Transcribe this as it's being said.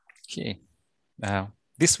Okay. Uh,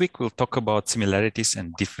 this week we'll talk about similarities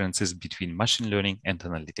and differences between machine learning and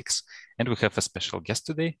analytics. And we have a special guest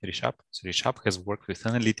today, Rishabh. So Rishabh has worked with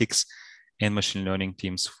analytics and machine learning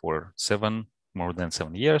teams for more than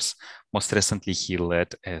 7 years. Most recently, he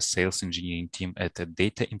led a sales engineering team at a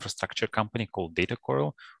data infrastructure company called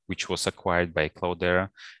Datacoral, which was acquired by Cloudera,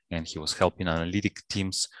 and he was helping analytic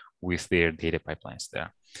teams with their data pipelines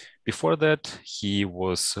there. Before that, he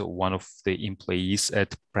was one of the employees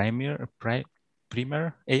at Primer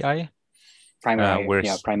AI,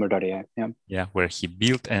 Primer.ai. where he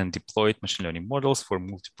built and deployed machine learning models for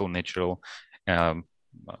multiple um,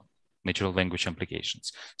 natural language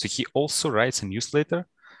applications. So he also writes a newsletter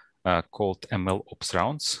called ML Ops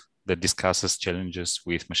Rounds that discusses challenges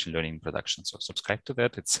with machine learning in production. So subscribe to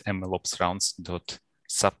that. It's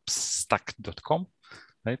mlopsrounds.substack.com,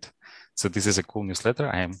 right? So this is a cool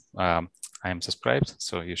newsletter. I am subscribed,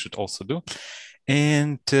 so you should also do.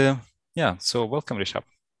 And so welcome, Rishabh.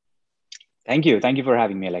 Thank you. Thank you for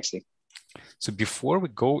having me, Alexei. So before we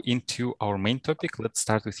go into our main topic, let's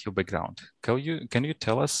start with your background. Can you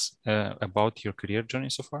tell us about your career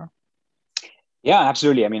journey so far? Yeah,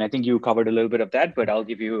 absolutely. I mean, I think you covered a little bit of that, but I'll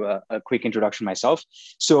give you a quick introduction myself.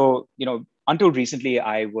 So, until recently,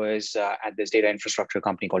 I was at this data infrastructure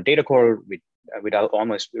company called Datacore, which we'd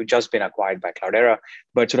just been acquired by Cloudera.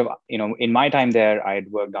 But sort of, in my time there, I had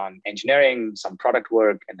worked on engineering, some product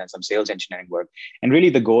work, and then some sales engineering work. And really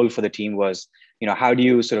the goal for the team was, how do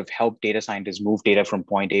you sort of help data scientists move data from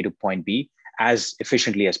point A to point B as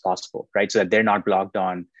efficiently as possible, right? So that they're not blocked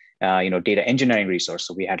on data engineering resource.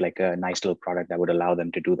 So we had like a nice little product that would allow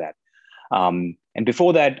them to do that. And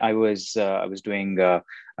before that, I was doing sort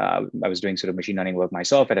of machine learning work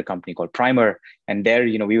myself at a company called Primer. And there,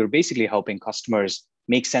 we were basically helping customers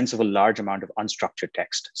make sense of a large amount of unstructured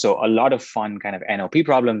text. So a lot of fun kind of NLP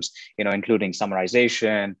problems, including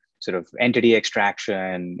summarization, sort of entity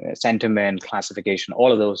extraction, sentiment, classification,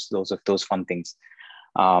 all of those fun things.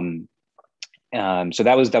 So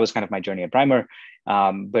that was kind of my journey at Primer.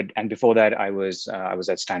 And before that, I was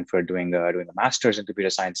at Stanford doing a master's in computer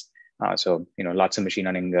science. So lots of machine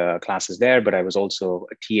learning classes there, but I was also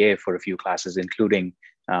a TA for a few classes, including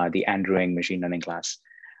the Andrewing machine learning class.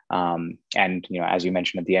 And as you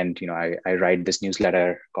mentioned at the end, I write this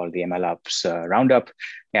newsletter called the ML Ops Roundup.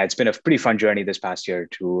 Yeah, it's been a pretty fun journey this past year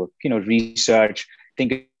to research,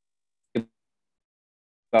 think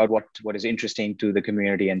about what is interesting to the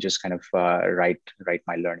community, and just kind of write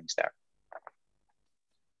my learnings there.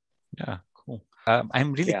 Yeah, cool.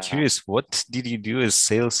 I'm really curious, what did you do as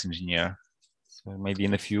sales engineer? So maybe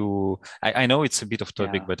in a few, I know it's a bit of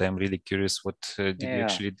topic, but I'm really curious, what did you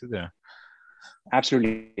actually do there?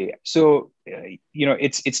 Absolutely. So,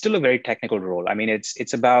 it's still a very technical role. I mean,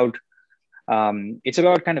 it's about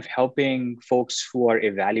kind of helping folks who are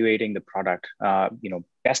evaluating the product,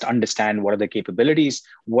 best understand what are the capabilities,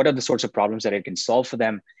 what are the sorts of problems that it can solve for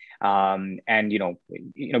them, and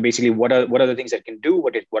basically what are the things that it can do,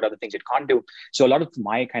 what are the things it can't do. So a lot of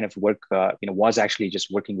my kind of work, was actually just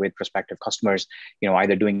working with prospective customers,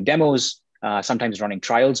 either doing demos, sometimes running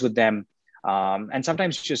trials with them, and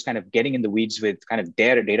sometimes just kind of getting in the weeds with kind of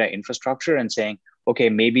their data infrastructure and saying, okay,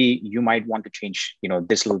 maybe you might want to change,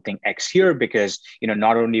 this little thing X here, because,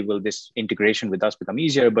 not only will this integration with us become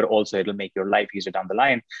easier, but also it'll make your life easier down the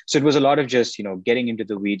line. So it was a lot of just, getting into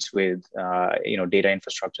the weeds with, data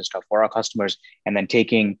infrastructure stuff for our customers, and then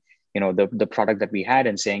taking, the product that we had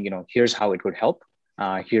and saying, here's how it could help.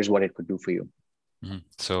 Here's what it could do for you. Mm-hmm.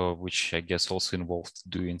 So, which I guess also involved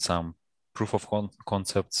doing some proof of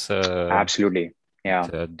concepts. Absolutely.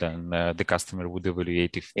 Yeah. Then the customer would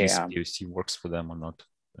evaluate if this POC works for them or not.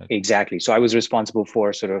 Right? Exactly. So I was responsible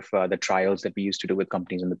for sort of the trials that we used to do with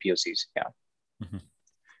companies and the POCs. Yeah. Mm-hmm.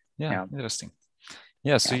 Yeah. Interesting.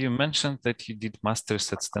 Yeah. So you mentioned that you did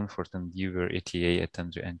masters at Stanford and you were ATA at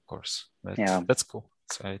Andrew Ng course. That's cool.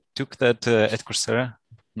 So I took that at Coursera.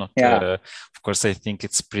 Of course, I think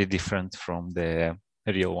it's pretty different from the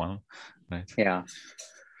real one, right? Yeah.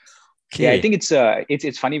 Okay. Yeah, I think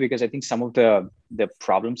it's funny because I think some of the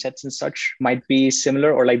problem sets and such might be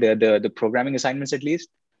similar, or like the programming assignments at least.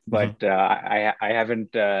 But I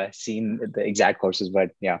haven't seen the exact courses,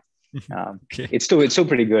 but yeah, it's still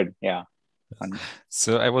pretty good. Yeah.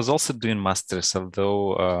 So I was also doing masters,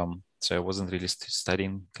 although so I wasn't really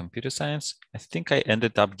studying computer science. I think I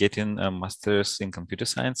ended up getting a master's in computer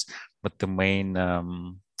science, but the main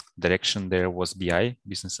direction there was BI,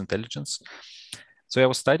 business intelligence. So I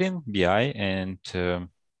was studying BI, and so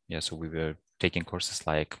we were taking courses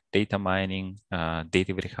like data mining,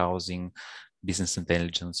 data warehousing, business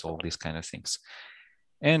intelligence, all these kind of things.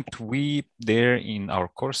 And we there in our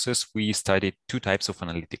courses, we studied two types of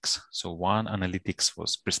analytics. So one analytics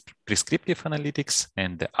was prescriptive analytics,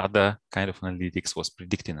 and the other kind of analytics was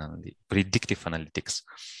predictive analytics.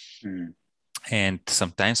 Mm. And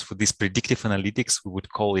sometimes for this predictive analytics, we would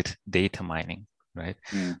call it data mining, right?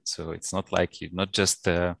 Mm. So it's not like you not just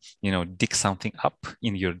dig something up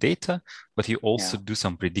in your data, but you also do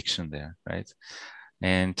some prediction there, right?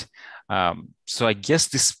 And so I guess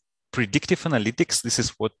this predictive analytics, this is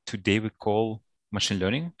what today we call machine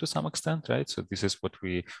learning to some extent, right? So this is what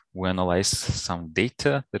we analyze some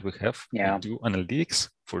data that we have. We do analytics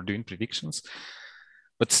for doing predictions,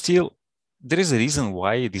 but still there is a reason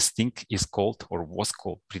why this thing is called or was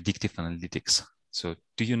called predictive analytics. So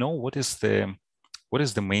do you know what is the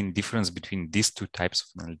main difference between these two types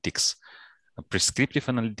of analytics, prescriptive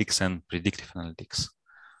analytics and predictive analytics?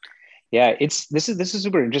 Yeah, this is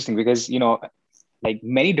super interesting because like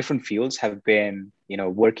many different fields have been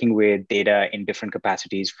working with data in different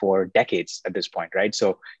capacities for decades at this point, right?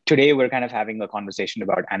 So today we're kind of having a conversation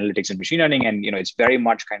about analytics and machine learning, and it's very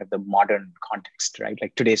much kind of the modern context, right?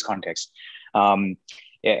 Like today's context. And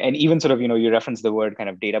even sort of you reference the word kind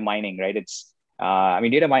of data mining, right? It's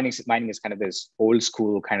data mining is kind of this old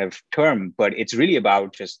school kind of term, but it's really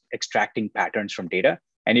about just extracting patterns from data.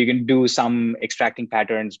 And you can do some extracting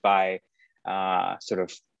patterns by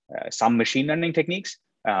some machine learning techniques.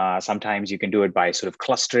 Sometimes you can do it by sort of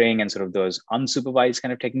clustering and sort of those unsupervised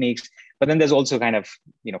kind of techniques. But then there's also kind of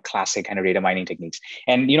classic kind of data mining techniques.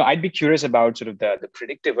 And I'd be curious about sort of the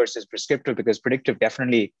predictive versus prescriptive, because predictive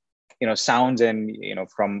definitely sounds, and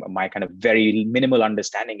from my kind of very minimal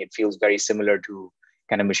understanding, it feels very similar to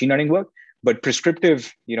kind of machine learning work. But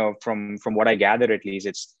prescriptive, from what I gather at least,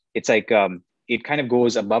 it's like it kind of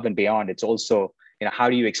goes above and beyond. It's also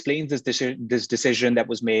how do you explain this decision that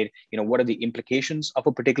was made? What are the implications of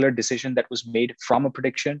a particular decision that was made from a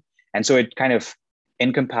prediction? And so it kind of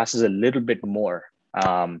encompasses a little bit more.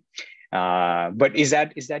 But is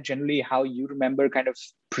that generally how you remember kind of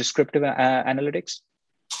prescriptive analytics?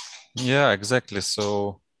 Yeah, exactly.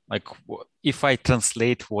 So like if I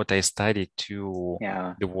translate what I studied to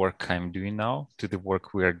the work I'm doing now, to the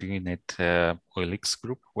work we are doing at OLX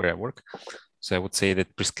Group, where I work. So I would say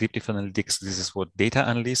that prescriptive analytics, this is what data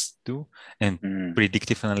analysts do, and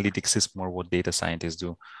predictive analytics is more what data scientists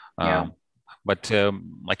do. But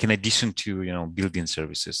like in addition to building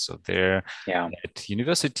services, so there at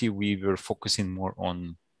university we were focusing more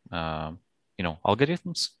on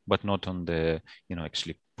algorithms, but not on the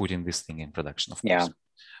actually putting this thing in production, of course.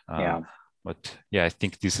 But yeah, I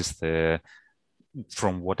think this is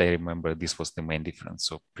from what I remember, this was the main difference.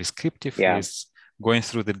 So prescriptive is going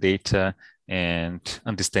through the data and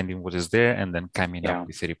understanding what is there, and then coming up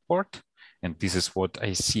with a report. And this is what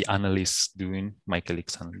I see analysts doing, my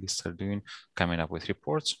colleagues analysts are doing, coming up with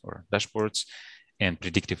reports or dashboards. And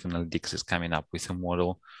predictive analytics is coming up with a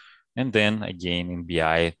model. And then again, in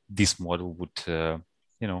BI, this model would,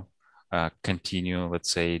 continue,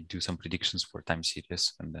 let's say, do some predictions for time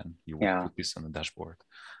series, and then you would put this on the dashboard.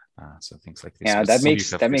 So things like this. Yeah, that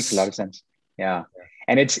makes a lot of sense. Yeah.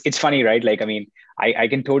 And it's funny, right? Like, I mean, I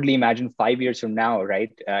can totally imagine 5 years from now,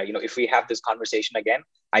 right? If we have this conversation again,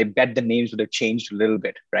 I bet the names would have changed a little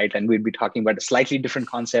bit, right? And we'd be talking about a slightly different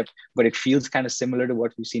concept, but it feels kind of similar to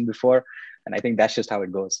what we've seen before. And I think that's just how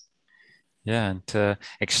it goes. Yeah, and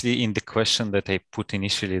actually in the question that I put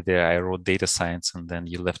initially there, I wrote data science, and then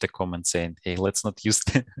you left a comment saying, hey, let's not use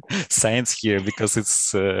science here because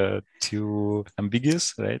it's too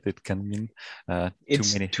ambiguous, right? It can mean too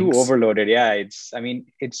many things. Too overloaded. Yeah, it's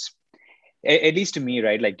at least to me,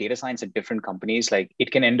 right? Like data science at different companies, like it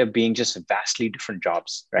can end up being just vastly different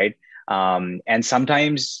jobs, right? And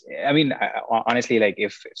sometimes, I mean, honestly, like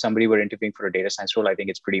if somebody were interviewing for a data science role, I think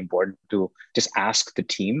it's pretty important to just ask the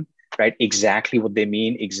team, right, exactly what they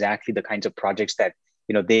mean, exactly the kinds of projects that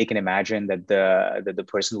they can imagine that the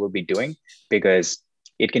person will be doing, because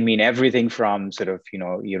it can mean everything from sort of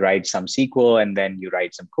you write some SQL and then you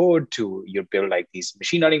write some code to you build like these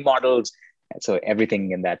machine learning models, and so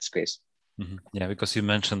everything in that space. Mm-hmm. Yeah, because you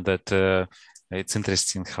mentioned that it's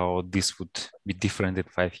interesting how this would be different in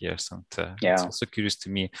 5 years, and it's also curious to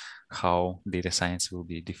me how data science will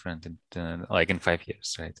be different in like in 5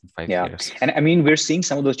 years, right? In 5 years. And I mean, we're seeing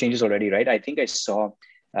some of those changes already, right? I think I saw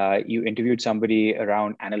you interviewed somebody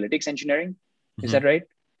around analytics engineering. Is that right?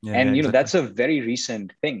 Yeah, and exactly. That's a very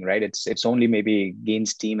recent thing, right? It's only maybe gained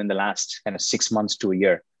steam in the last kind of 6 months to a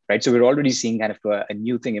year, right? So we're already seeing kind of a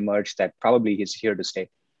new thing emerge that probably is here to stay.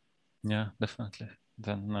 Yeah, definitely.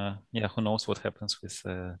 Then, who knows what happens with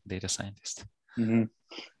data scientists? Mm-hmm.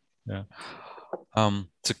 Yeah.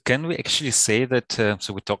 So can we actually say that,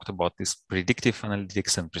 so we talked about this predictive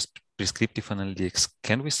analytics and prescriptive analytics.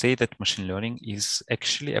 Can we say that machine learning is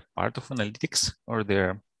actually a part of analytics, or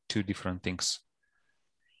they're two different things?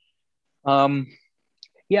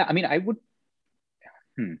 Yeah, I mean, I would.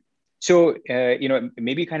 So,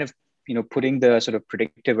 maybe kind of, putting the sort of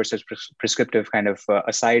predictive versus prescriptive kind of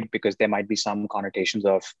aside, because there might be some connotations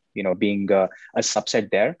of, being a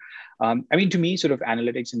subset there. I mean, to me, sort of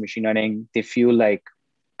analytics and machine learning, they feel like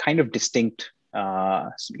kind of distinct. I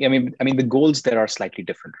mean, the goals there are slightly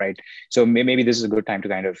different, right? So maybe this is a good time to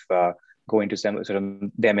kind of go into some sort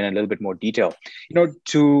of them in a little bit more detail.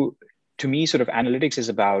 To me, sort of analytics is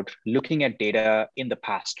about looking at data in the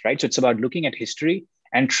past, right? So it's about looking at history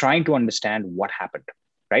and trying to understand what happened,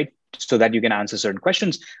 right? So that you can answer certain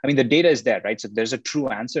questions. I mean, the data is there, right? So there's a true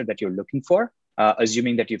answer that you're looking for,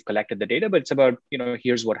 assuming that you've collected the data, but it's about,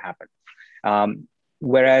 here's what happened.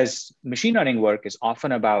 Whereas machine learning work is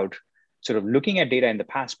often about sort of looking at data in the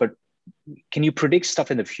past, but can you predict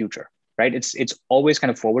stuff in the future? Right? It's always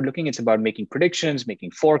kind of forward looking. It's about making predictions,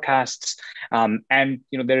 making forecasts, and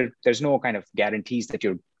there's no kind of guarantees that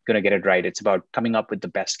you're going to get it right. It's about coming up with the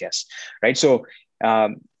best guess, right? So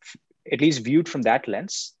at least viewed from that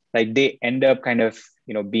lens, like they end up kind of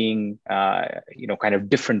being kind of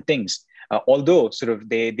different things. Although sort of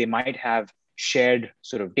they might have shared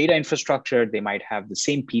sort of data infrastructure, they might have the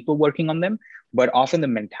same people working on them, but often the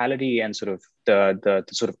mentality and sort of the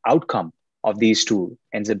sort of outcome of these two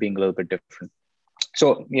ends up being a little bit different.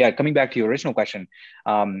 So yeah, coming back to your original question,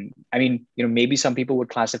 I mean, maybe some people would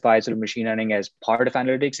classify sort of machine learning as part of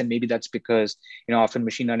analytics, and maybe that's because often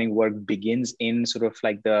machine learning work begins in sort of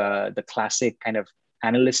like the classic kind of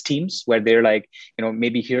analyst teams where they're like,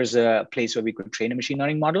 maybe here's a place where we could train a machine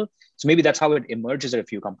learning model. So maybe that's how it emerges at a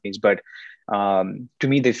few companies, but to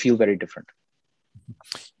me, they feel very different.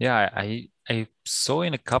 Yeah, I saw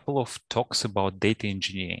in a couple of talks about data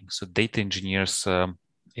engineering. So data engineers,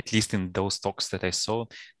 at least in those talks that I saw,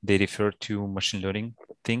 they refer to machine learning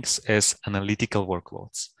things as analytical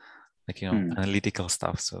workloads, like, analytical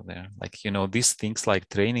stuff. So they're like, these things like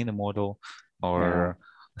training a model or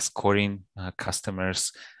scoring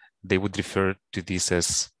customers, they would refer to this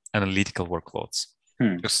as analytical workloads.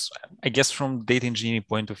 Because I guess from data engineering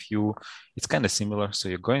point of view, it's kind of similar. So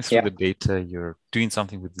you're going through the data, you're doing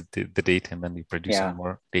something with the data, and then you're producing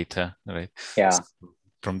more data, right? Yeah. So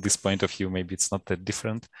from this point of view, maybe it's not that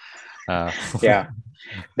different. Yeah,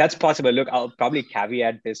 that's possible. Look, I'll probably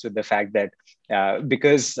caveat this with the fact that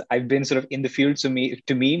because I've been sort of in the field, to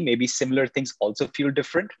me, maybe similar things also feel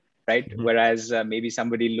different, right? Mm-hmm. Whereas maybe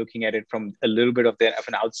somebody looking at it from a little bit of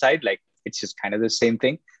an outside, like it's just kind of the same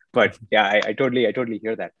thing. But yeah, I totally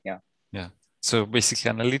hear that. Yeah. Yeah. So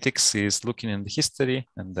basically, analytics is looking in the history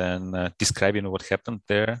and then describing what happened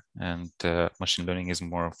there, and machine learning is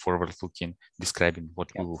more forward-looking, describing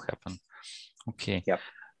what will happen. Okay. Yeah.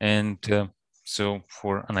 And so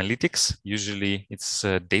for analytics, usually it's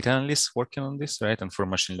data analysts working on this, right? And for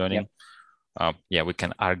machine learning, we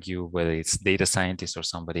can argue whether it's data scientists or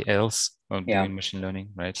somebody else doing machine learning,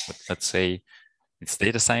 right? But let's say it's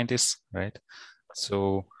data scientists, right?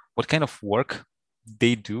 So what kind of work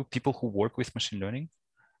they do, people who work with machine learning,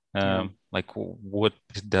 like what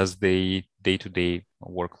does the day-to-day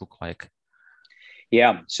work look like?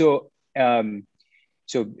 Yeah, so kind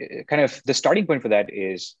of the starting point for that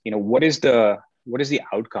is, what is the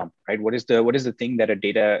outcome, right? What is the thing that a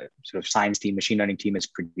data sort of science team, machine learning team is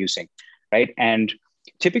producing, right? And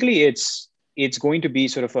typically it's going to be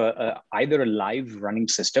sort of either a live running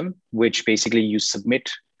system, which basically you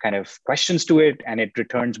submit kind of questions to it and it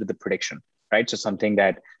returns with the prediction, right? So something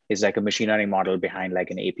that is like a machine learning model behind like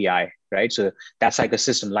an API, right? So that's like a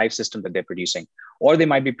live system that they're producing. Or they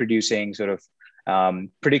might be producing sort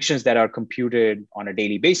of predictions that are computed on a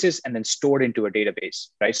daily basis and then stored into a database,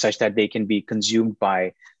 right? Such that they can be consumed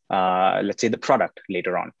by, let's say, the product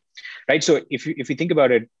later on, right? So if you think about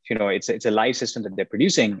it, it's a live system that they're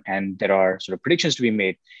producing, and there are sort of predictions to be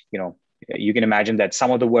made. You can imagine that some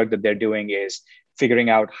of the work that they're doing is figuring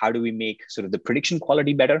out how do we make sort of the prediction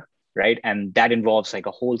quality better, right? And that involves like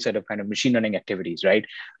a whole set of kind of machine learning activities, right?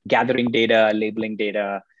 Gathering data, labeling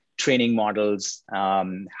data, training models,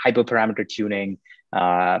 hyperparameter tuning,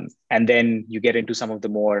 and then you get into some of the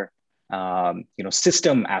more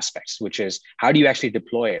system aspects, which is how do you actually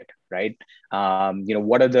deploy it, right?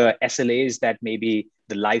 What are the SLAs that maybe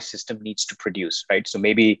the live system needs to produce, right? So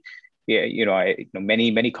maybe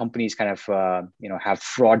many companies kind of have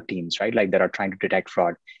fraud teams, right? Like that are trying to detect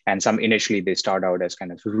fraud, and some initially they start out as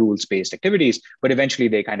kind of rules-based activities, but eventually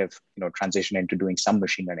they kind of transition into doing some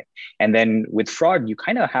machine learning. And then with fraud, you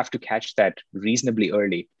kind of have to catch that reasonably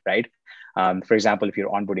early, right? For example, if you're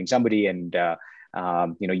onboarding somebody and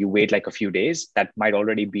you wait like a few days, that might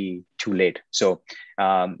already be too late. So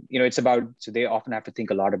it's about, so they often have to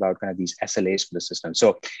think a lot about kind of these SLAs for the system.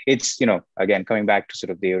 So it's, again, coming back to sort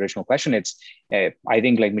of the original question, it's I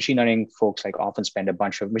think like machine learning folks like often spend a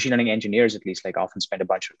bunch of, machine learning engineers at least, like often spend a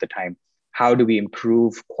bunch of the time, how do we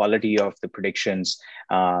improve quality of the predictions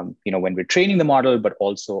when we're training the model, but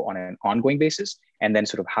also on an ongoing basis, and then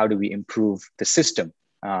sort of how do we improve the system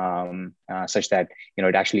such that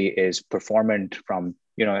it actually is performant from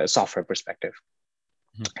a software perspective.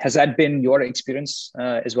 Mm-hmm. Has that been your experience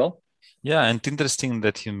as well? Yeah, and interesting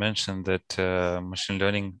that you mentioned that machine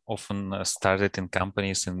learning often started in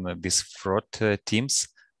companies in these fraud teams.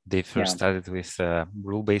 They first started with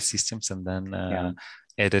rule-based systems and then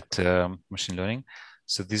added machine learning.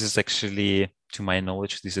 So this is actually, to my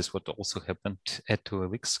knowledge, this is what also happened at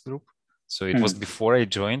 2LX Group. So it was before I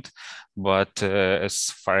joined, but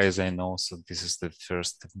as far as I know, so this is the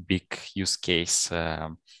first big use case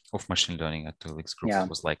of machine learning at 2LX Group. It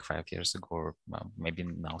was like 5 years ago, or maybe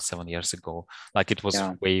now 7 years ago. Like it was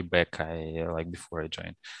way back, like before I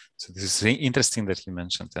joined. So this is interesting that you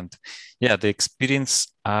mentioned, and the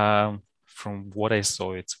experience. From what I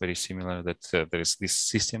saw, it's very similar that there is this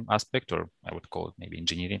system aspect, or I would call it maybe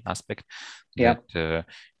engineering aspect. That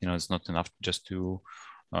it's not enough just to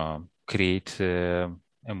create a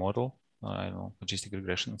model, logistic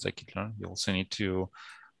regression, scikit-learn. You also need to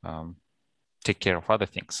take care of other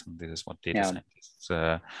things. And this is what data scientists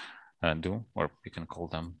do, or you can call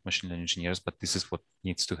them machine learning engineers. But this is what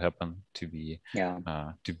needs to happen to be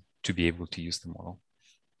to be able to use the model.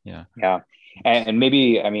 And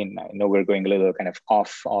maybe, I mean, I know we're going a little kind of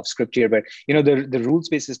off script here, but the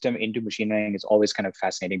rules-based system into machine learning is always kind of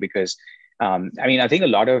fascinating because I think a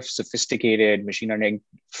lot of sophisticated machine learning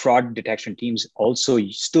fraud detection teams also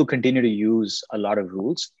still continue to use a lot of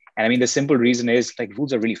rules. And I mean, the simple reason is like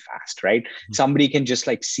rules are really fast, right? Mm-hmm. Somebody can just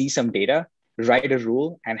like see some data, write a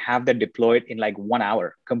rule, and have that deployed in like 1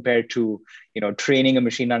 hour, compared to training a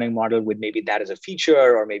machine learning model with maybe that as a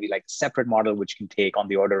feature, or maybe like a separate model which can take on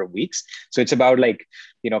the order of weeks. So it's about like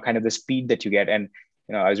kind of the speed that you get. And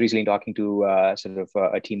I was recently talking to sort of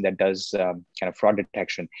a team that does kind of fraud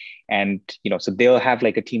detection, and so they'll have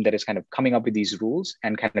like a team that is kind of coming up with these rules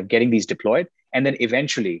and kind of getting these deployed, and then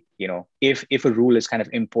eventually if a rule is kind of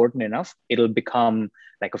important enough, it'll become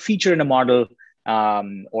like a feature in a model,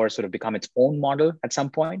 or sort of become its own model at some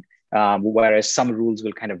point, whereas some rules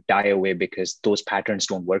will kind of die away because those patterns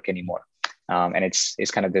don't work anymore, and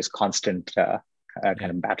it's kind of this constant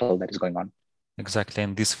kind of battle that is going on. Exactly,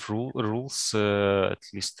 and these rules, at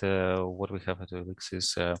least what we have at 2LX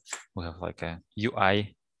is we have like a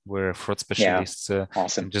UI where fraud specialists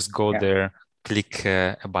can just go there, click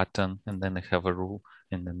a button, and then they have a rule,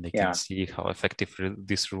 and then they can see how effective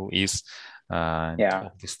this rule is. And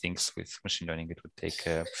all these things with machine learning, it would take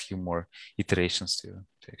a few more iterations to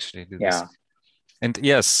actually do this. And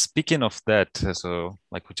yes, speaking of that, so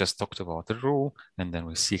like we just talked about the rule, and then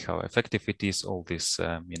we see how effective it is, all these,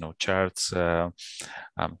 charts. So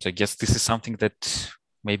I guess this is something that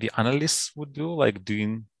maybe analysts would do, like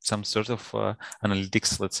doing some sort of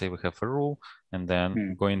analytics. Let's say we have a rule, and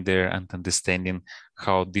then going there and understanding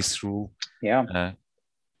how this rule,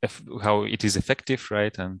 how it is effective,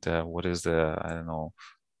 right? And what is the, I don't know,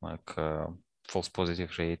 like false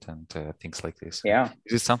positive rate and things like this.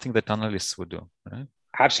 Is it something that analysts would do, right?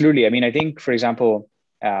 Absolutely. I mean, I think, for example,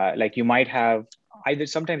 like you might have either,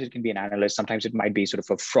 sometimes it can be an analyst, sometimes it might be sort of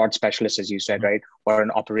a fraud specialist, as you said, right? Or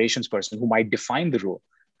an operations person who might define the rule,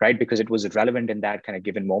 right? Because it was relevant in that kind of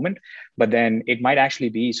given moment. But then it might actually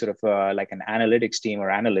be sort of like an analytics team or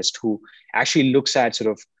analyst who actually looks at sort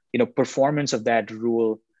of, performance of that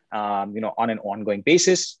rule, on an ongoing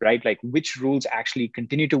basis, right? Like which rules actually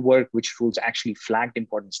continue to work, which rules actually flagged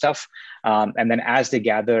important stuff. And then as they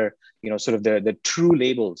gather, sort of the true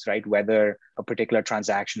labels, right? Whether a particular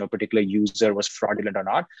transaction or particular user was fraudulent or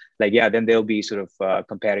not, then they'll be sort of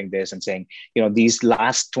comparing this and saying, these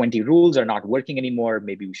last 20 rules are not working anymore.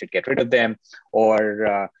 Maybe we should get rid of them.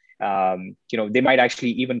 Or, they might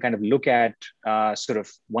actually even kind of look at sort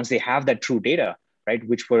of once they have that true data, right,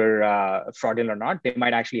 which were fraudulent or not, they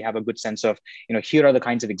might actually have a good sense of, here are the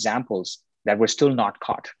kinds of examples that were still not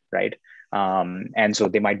caught, right? And so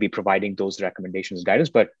they might be providing those recommendations, guidance.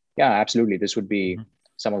 But yeah, absolutely, this would be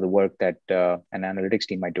some of the work that an analytics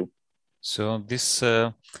team might do. So this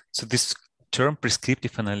term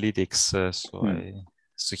prescriptive analytics.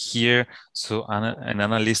 An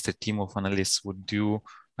analyst, a team of analysts would do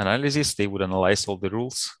analysis. They would analyze all the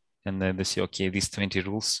rules, and then they say, okay, these 20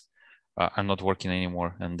 rules are not working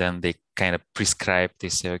anymore, and then they kind of prescribe. They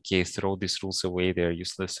say, okay, throw these rules away; they're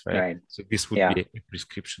useless, right? Right. So this would Yeah. be a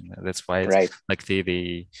prescription. That's why it's Right. like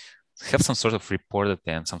they have some sort of report at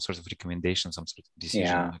the end, some sort of recommendation, some sort of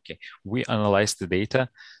decision. Yeah. Okay, we analyze the data.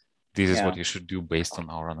 This is what Yeah. you should do based on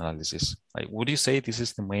our analysis. Like, would you say this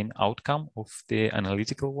is the main outcome of the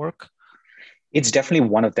analytical work? It's definitely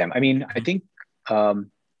one of them. I mean, I Mhm. think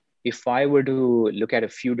if I were to look at a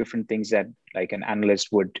few different things that like an analyst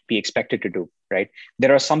would be expected to do, right?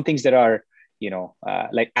 There are some things that are,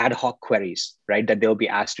 like ad hoc queries, right? That they'll be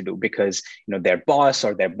asked to do because, their boss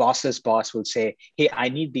or their boss's boss will say, hey, I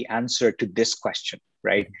need the answer to this question,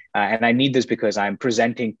 right? And I need this because I'm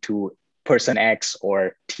presenting to person X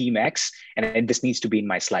or team X, and this needs to be in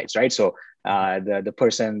my slides, right? So the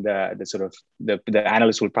person, the sort of the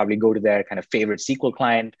analyst will probably go to their kind of favorite SQL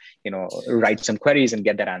client, write some queries and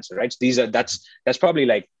get that answer, right? So that's probably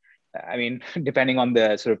like, I mean, depending on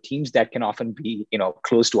the sort of teams, that can often be,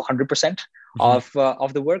 close to 100% Mhm.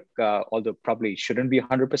 of the work, although probably shouldn't be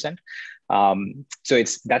 100%. So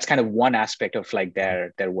that's kind of one aspect of like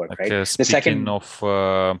their work, Like right? The speaking second, of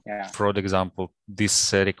yeah, fraud example,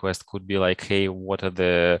 this request could be like, hey, what are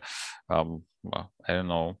the, well, I don't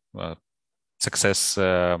know, success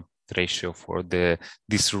ratio for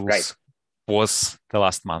these right, rules was the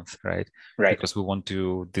last month, right? right, Because we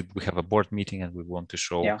have a board meeting and we want to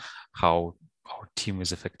show yeah, how our team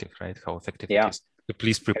is effective, right? How effective it yeah. is. So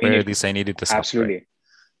please I mean, prepare this. I need it ASAP, right? absolutely. So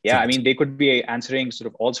Yeah, I that's mean, they could be answering sort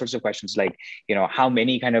of all sorts of questions like, how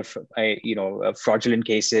many kind of, fraudulent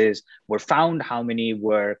cases were found, how many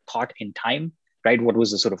were caught in time, right? What was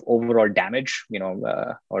the sort of overall damage,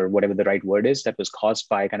 or whatever the right word is, that was caused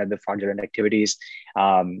by kind of the fraudulent activities.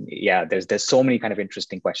 Yeah, there's so many kind of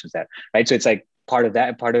interesting questions there, right? So it's like part of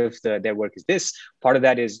their work is this. Part of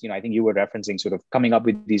that is, I think you were referencing sort of coming up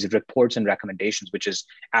with these reports and recommendations, which is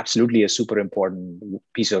absolutely a super important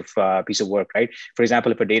piece of work, right? For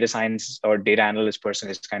example, if a data science or data analyst person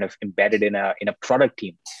is kind of embedded in a product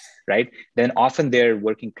team, right, then often they're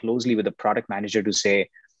working closely with the product manager to say,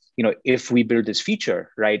 if we build this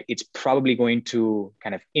feature, right, it's probably going to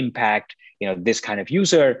kind of impact, this kind of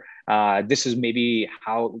user. This is maybe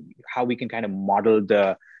how we can kind of model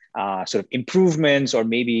the sort of improvements, or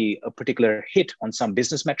maybe a particular hit on some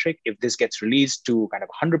business metric if this gets released to kind of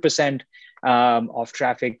 100% of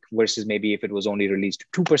traffic versus maybe if it was only released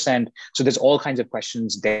to 2%. So there's all kinds of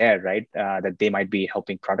questions there, right, that they might be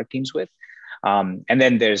helping product teams with. And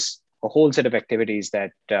then there's a whole set of activities that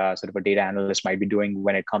sort of a data analyst might be doing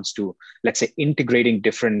when it comes to, let's say, integrating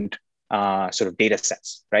different sort of data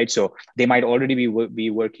sets, right? So they might already be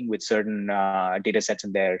working with certain data sets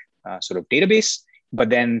in their sort of database, but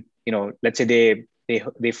then, let's say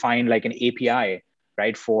they find like an API,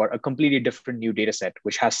 right, for a completely different new data set,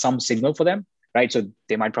 which has some signal for them, right? So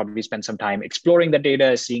they might probably spend some time exploring the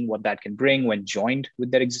data, seeing what that can bring when joined with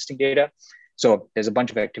their existing data. So there's a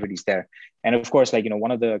bunch of activities there. And of course, like,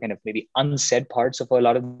 one of the kind of maybe unsaid parts of a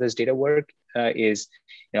lot of this data work is,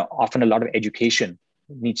 often a lot of education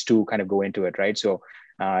needs to kind of go into it, right? So,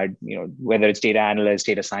 whether it's data analysts,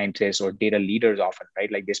 data scientists, or data leaders often, right?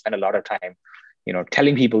 Like they spend a lot of time,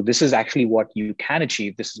 telling people this is actually what you can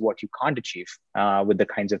achieve, this is what you can't achieve with the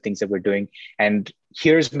kinds of things that we're doing. And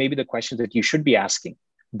here's maybe the questions that you should be asking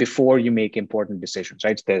before you make important decisions,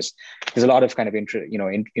 right? There's a lot of kind of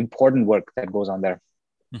important work that goes on there.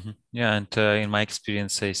 Mhm. Yeah, and in my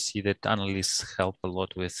experience, I see that analysts help a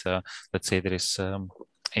lot with, let's say there is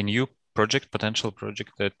a new potential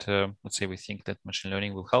project that, let's say we think that machine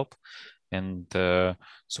learning will help. And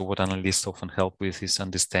so what analysts often help with is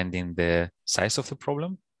understanding the size of the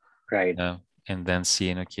problem, Right. and then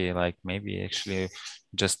seeing, okay, like maybe actually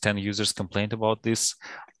just 10 users complained about this.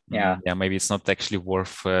 Yeah. Yeah, maybe it's not actually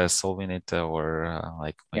worth solving it, or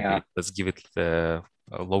like Yeah. maybe let's give it the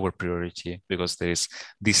a lower priority because there is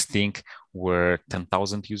this thing where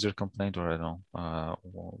 10,000 user complained, or I don't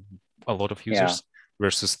know, a lot of Yeah. users,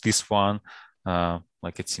 versus this one,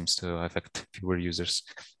 like it seems to affect fewer users.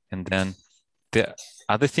 And then the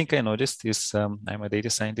other thing I noticed is, I'm a data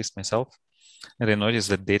scientist myself, and I noticed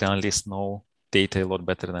that data analysts know data a lot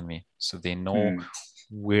better than me. So they know Mm.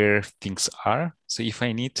 where things are. So if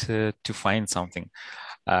I need to find something,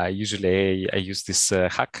 usually I use this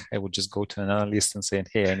hack. I would just go to an analyst and say,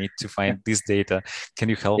 hey, I need to find this data. Can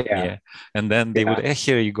you help Yeah. me? And then they would, Yeah. hey,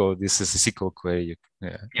 here you go. This is a SQL query.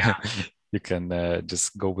 Yeah. You can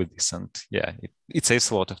just go with this. And yeah, it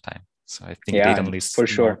saves a lot of time. So I think data Yeah. analysts For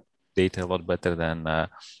know sure. data a lot better than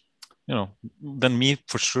you know, than me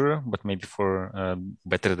for sure, but maybe for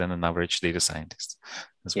better than an average data scientist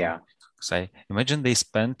as well. Yeah. Because I imagine they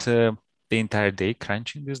spent the entire day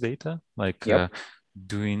crunching this data. Like Yep.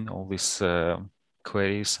 doing all these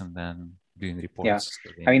queries and then doing Yeah. reports.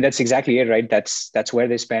 So I mean, that's exactly it, right? That's where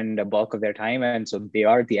they spend a bulk of their time. And so they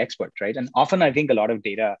are the expert, right? And often I think a lot of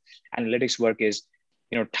data analytics work is,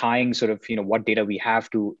 tying sort of, what data we have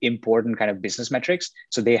to important kind of business metrics.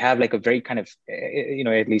 So they have like a very kind of,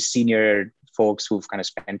 at least senior folks who've kind of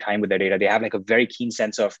spent time with their data, they have like a very keen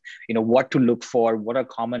sense of, what to look for, what are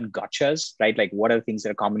common gotchas, right? Like what are things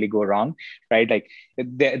that commonly go wrong, right? Like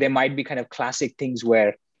there might be kind of classic things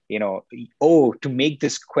where, oh, to make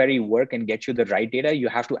this query work and get you the right data, you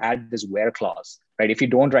have to add this where clause, right? If you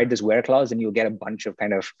don't write this where clause, then you'll get a bunch of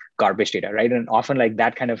kind of garbage data, right? And often like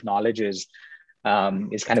that kind of knowledge is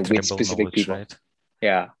kind of with incredible specific knowledge, people. right?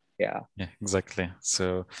 Yeah, yeah, Yeah, exactly.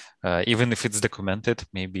 So even if it's documented,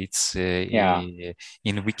 maybe it's yeah,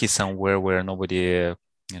 in wiki somewhere where nobody,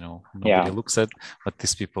 nobody yeah, looks at, but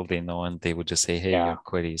these people they know, and they would just say, "Hey, your yeah.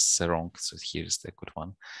 query is wrong, so here's the good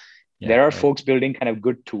one." Yeah, There are folks building kind of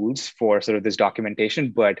good tools for sort of this documentation,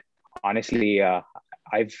 but honestly,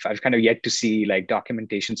 I've kind of yet to see like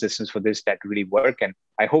documentation systems for this that really work, and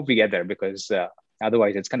I hope we get there because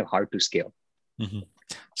otherwise it's kind of hard to scale. Mhm.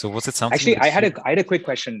 So was it something Actually, that you? I had a quick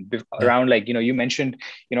question Yeah. around like, you mentioned,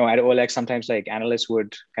 at OLX, sometimes like analysts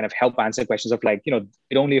would kind of help answer questions of like,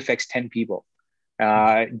 it only affects 10 people.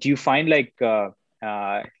 Mhm. Do you find like,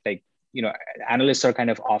 analysts are kind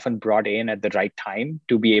of often brought in at the right time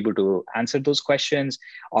to be able to answer those questions,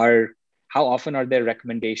 or how often are their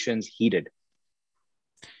recommendations heeded?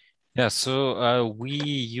 Yeah, so we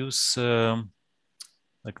use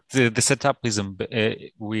like the setup is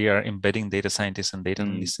we are embedding data scientists and data Mm,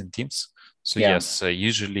 analysts in teams. So yeah, yes,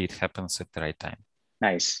 usually it happens at the right time.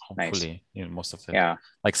 nice, nice. Hopefully, most of it. Yeah,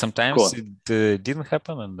 Like sometimes cool. it didn't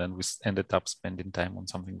happen, and then we ended up spending time on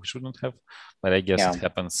something we shouldn't have. But I guess it Yeah.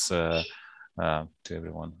 happens to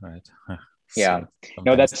everyone, right? Yeah, So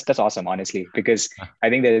no, sometimes. that's awesome, honestly, because uh, I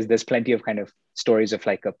think there's plenty of kind of stories of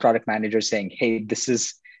like a product manager saying, "Hey, this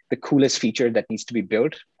is the coolest feature that needs to be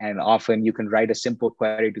built," and often you can write a simple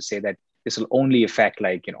query to say that this will only affect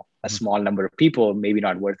like a mhm. small number of people, maybe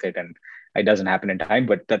not worth it, and it doesn't happen in time.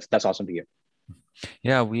 But that's awesome to hear.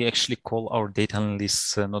 Yeah, we actually call our data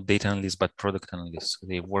analysts not data analysts but product analysts. So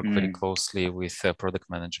they work very Mm, closely with product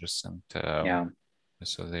managers, and yeah.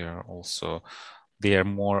 so they are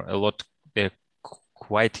more a lot they're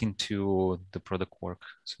quite into the product work.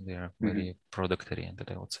 So they are Hmm. very product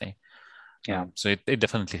oriented, I would say. Yeah. So it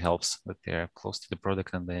definitely helps that they're close to the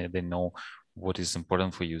product, and they know what is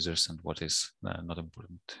important for users and what is not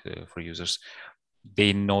important for users.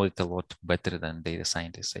 They know it a lot better than data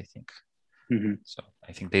scientists, I think. Hmm. So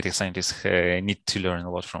I think data scientists need to learn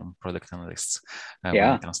a lot from product analysts when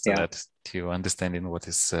Yeah. it comes to Yeah. that, to understanding what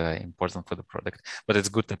is important for the product. But it's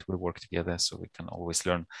good that we work together so we can always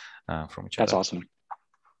learn from each That's other. awesome.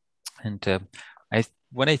 And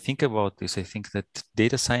when I think about this, I think that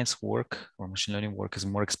data science work or machine learning work is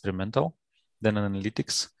more experimental than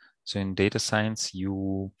analytics. So in data science,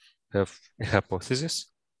 you have a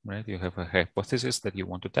hypothesis, right? You have a hypothesis that you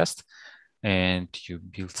want to test, and you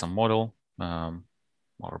build some model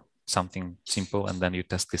or something simple, and then you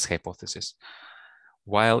test this hypothesis.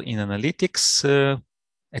 While in analytics,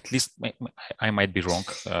 at least I might be wrong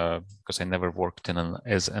because I never worked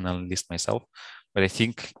as an analyst myself, but I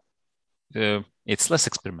think it's less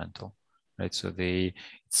experimental, right? So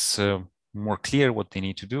it's more clear what they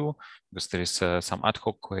need to do because there is some ad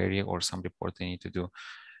hoc query or some report they need to do.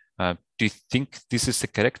 Do you think this is the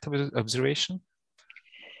correct observation?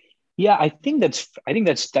 Yeah, I think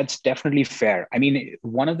that's definitely fair. I mean,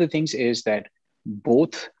 one of the things is that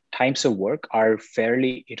both types of work are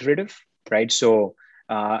fairly iterative, right? So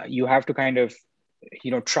you have to kind of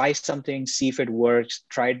try something, see if it works.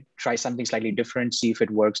 Try something slightly different, see if it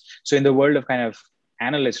works. So in the world of kind of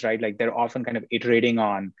analysts, right, like they're often kind of iterating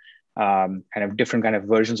on kind of different kind of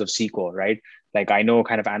versions of SQL, right? Like I know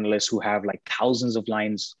kind of analysts who have like thousands of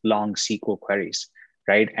lines long SQL queries,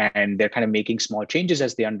 right? And they're kind of making small changes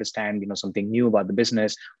as they understand something new about the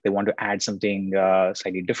business. They want to add something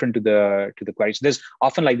slightly different to the query. So there's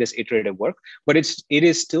often like this iterative work, but it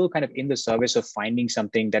is still kind of in the service of finding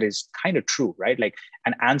something that is kind of true, right? Like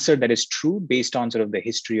an answer that is true based on sort of the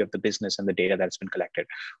history of the business and the data that's been collected.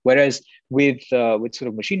 Whereas with sort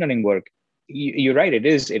of machine learning work, you're right, it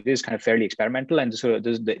is kind of fairly experimental, and so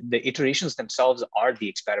the iterations themselves are the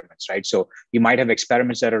experiments, right? So you might have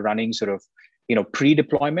experiments that are running sort of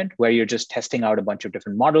pre-deployment, where you're just testing out a bunch of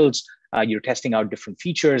different models, you're testing out different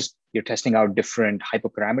features, you're testing out different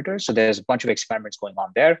hyperparameters. So there's a bunch of experiments going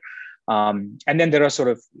on there. And then there are sort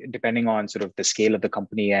of, depending on sort of the scale of the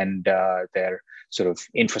company and their sort of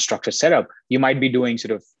infrastructure setup, you might be doing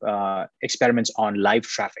sort of experiments on live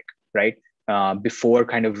traffic, right? before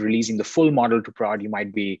kind of releasing the full model to prod. You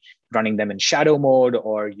might be running them in shadow mode,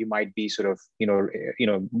 or you might be sort of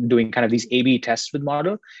doing kind of these A/B tests with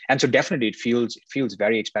model. And so definitely it feels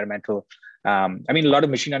very experimental. I mean, a lot of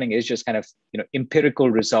machine learning is just kind of empirical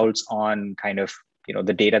results on kind of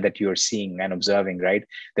the data that you're seeing and observing, right?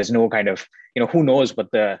 There's no kind of who knows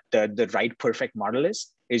what the right perfect model is.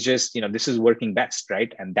 It's just this is working best,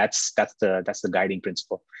 right? And that's the guiding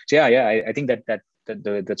principle. So yeah, I think that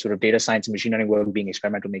the sort of data science and machine learning work being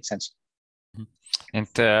experimental makes sense. And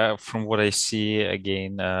from what I see,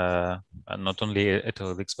 again, not only at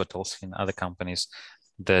Analytics but also in other companies,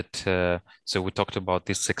 that so we talked about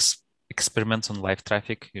this experiments on live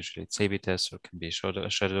traffic. Usually it's A/B tests or can be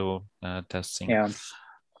shadow testing. Yeah.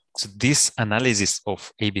 So this analysis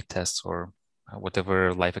of A/B tests or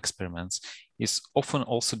whatever live experiments is often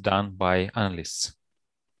also done by analysts,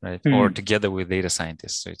 right? Or together with data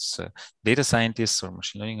scientists. So it's data scientists or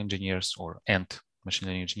machine learning engineers and machine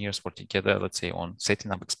learning engineers work together, let's say, on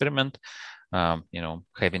setting up experiment,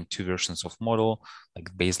 having two versions of model,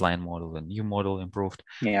 like baseline model and new model improved.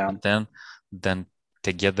 Yeah. But then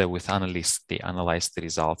together with analysts, they analyze the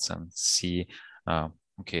results and see,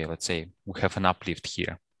 okay, let's say we have an uplift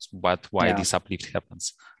here, but why this uplift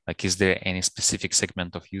happens? Like, is there any specific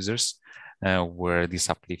segment of users where this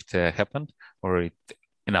uplift happened, or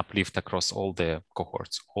an uplift across all the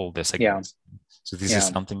cohorts, all the segments? So this is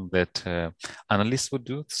something that analysts would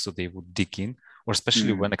do. So they would dig in, or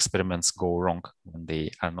especially when experiments go wrong, when they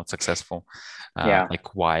are not successful,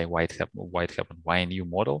 like why it happened, why a new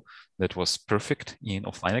model that was perfect in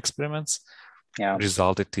offline experiments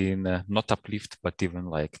resulted in not uplift, but even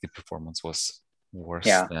like the performance was worse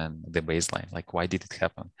than the baseline. Like, why did it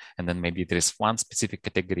happen? And then maybe there is one specific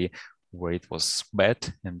category where it was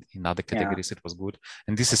bad, and in other categories it was good.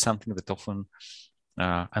 And this is something that often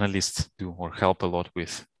analysts do or help a lot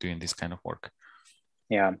with doing this kind of work.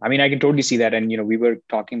 Yeah, I mean, I can totally see that. And, we were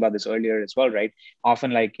talking about this earlier as well, right?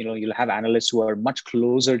 Often, like, you'll have analysts who are much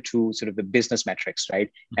closer to sort of the business metrics,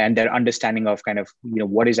 right? And their understanding of kind of,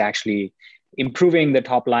 what is actually improving the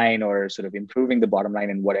top line or sort of improving the bottom line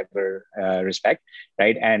in whatever respect,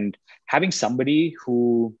 right? And having somebody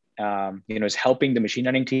who, is helping the machine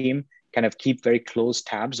learning team kind of keep very close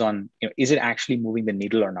tabs on, is it actually moving the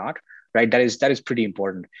needle or not? Right. That is pretty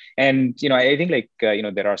important. And, I think like,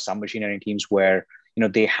 there are some machine learning teams where,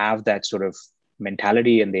 they have that sort of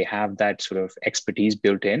mentality and they have that sort of expertise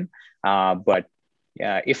built in. But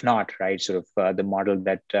if not, right, sort of the model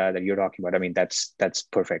that you're talking about, I mean, that's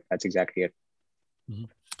perfect. That's exactly it. Mm-hmm.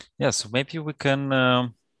 Yeah. So maybe we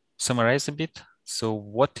can summarize a bit. So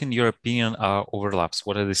what, in your opinion, are overlaps?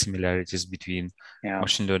 What are the similarities between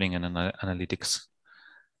machine learning and analytics?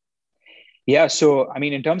 Yeah. So, I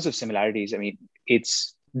mean, in terms of similarities, I mean,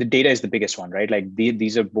 the data is the biggest one, right? Like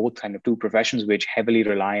these are both kind of two professions which heavily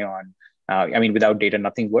rely on, without data,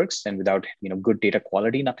 nothing works. And without, good data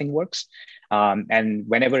quality, nothing works. And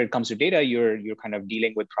whenever it comes to data, you're kind of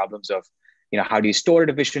dealing with problems of, how do you store it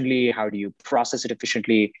efficiently? How do you process it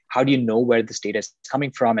efficiently? How do you know where this data is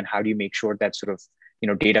coming from? And how do you make sure that sort of,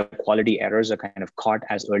 data quality errors are kind of caught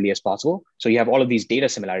as early as possible? So you have all of these data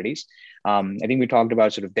similarities. I think we talked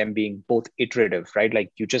about sort of them being both iterative, right?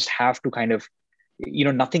 Like you just have to kind of,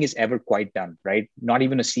 nothing is ever quite done, right? Not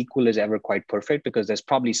even a SQL is ever quite perfect, because there's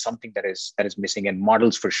probably something that is missing, and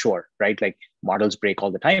models for sure, right? Like models break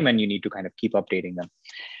all the time and you need to kind of keep updating them.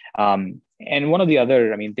 And one of the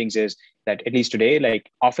other, things is that, at least today, like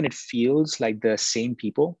often it feels like the same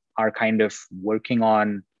people are kind of working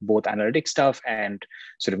on both analytics stuff and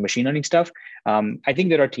sort of machine learning stuff. I think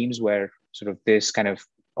there are teams where sort of this kind of,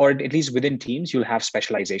 or at least within teams, you'll have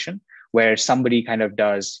specialization where somebody kind of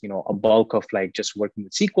does, a bulk of like just working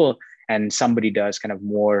with SQL, and somebody does kind of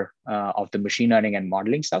more of the machine learning and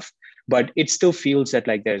modeling stuff. But it still feels that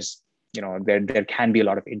like there's, there can be a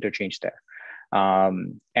lot of interchange there.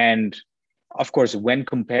 And of course, when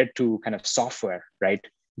compared to kind of software, right,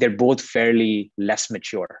 they're both fairly less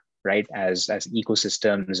mature, right, as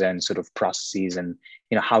ecosystems and sort of processes and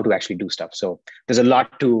how to actually do stuff. So there's a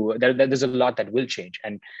lot there's a lot that will change,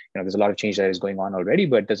 and there's a lot of change that is going on already,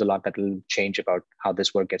 but there's a lot that will change about how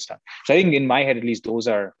this work gets done. So I think in my head, at least, those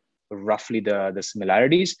are roughly the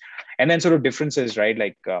similarities, and then sort of differences, right?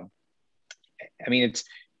 Like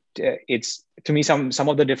it's to me, some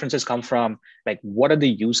of the differences come from like, what are the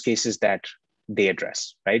use cases that they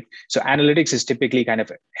address, right? So analytics is typically kind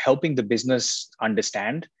of helping the business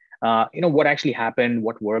understand what actually happened,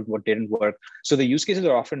 what worked, what didn't work. So the use cases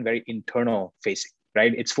are often very internal facing,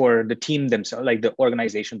 right? It's for the team themselves, like the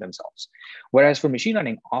organization themselves. Whereas for machine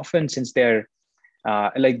learning, often, since they're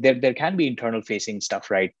like there can be internal facing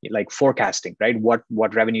stuff, right? Like forecasting, right?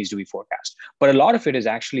 What revenues do we forecast? But a lot of it is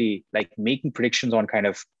actually like making predictions on kind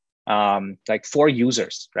of like for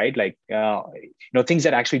users, right? Like things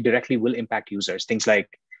that actually directly will impact users. Things like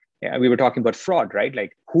we were talking about fraud, right?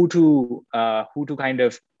 Like who to kind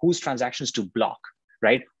of whose transactions to block,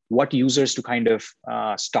 right? What users to kind of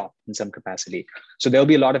stop in some capacity. So there'll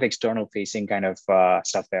be a lot of external facing kind of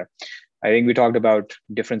stuff there. I think we talked about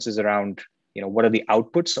differences around, what are the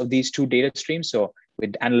outputs of these two data streams. So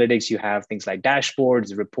with analytics, you have things like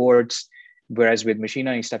dashboards, reports, whereas with machine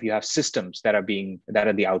learning stuff, you have systems that are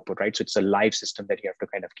the output, right? So it's a live system that you have to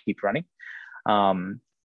kind of keep running.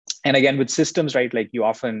 And again, with systems, right, like you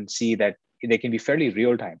often see that they can be fairly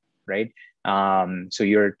real time, right? So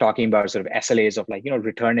you're talking about sort of SLAs of like,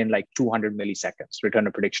 return in like 200 milliseconds, return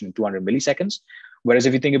a prediction in 200 milliseconds. Whereas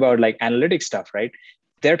if you think about like analytics stuff, right,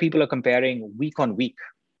 there people are comparing week on week,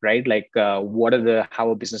 right? Like how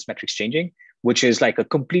are business metrics changing, which is like a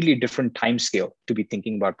completely different time scale to be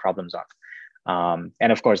thinking about problems on.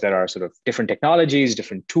 And of course, there are sort of different technologies,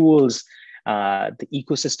 different tools, the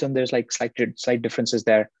ecosystem, there's like slight differences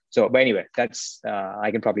there. So, but anyway, that's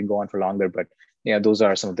I can probably go on for longer, but yeah, those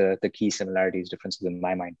are some of the key similarities, differences in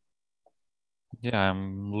my mind. Yeah,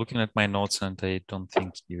 I'm looking at my notes and I don't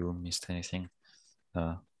think you missed anything.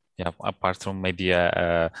 Yeah, apart from maybe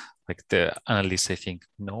like the analysts, I think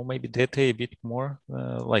maybe data a bit more,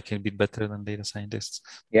 like a bit better than data scientists,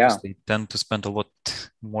 Yeah, because they tend to spend a lot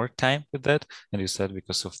more time with that. And you said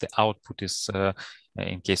because of the output is,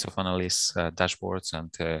 in case of analysts, dashboards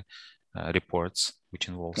and reports, which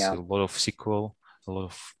involves yeah, a lot of SQL, a lot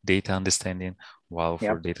of data understanding, while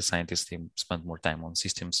yeah. for data scientists, they spend more time on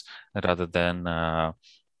systems rather than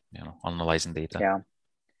analyzing data. Yeah.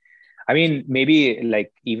 I mean, maybe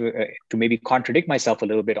like even to maybe contradict myself a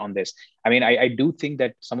little bit on this. I mean, I do think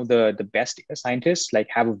that some of the best data scientists like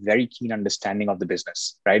have a very keen understanding of the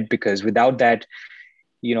business, right? Because without that,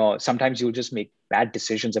 sometimes you'll just make bad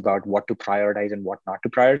decisions about what to prioritize and what not to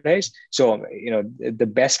prioritize. So, the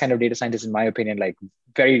best kind of data scientists, in my opinion, like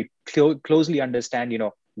very closely understand,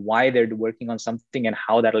 why they're working on something and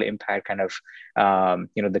how that'll impact kind of,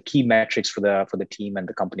 the key metrics for the team and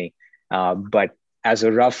the company. But as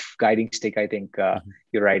a rough guiding stick, I think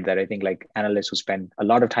you're right that I think like analysts who spend a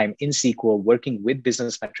lot of time in SQL working with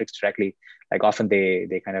business metrics directly, like often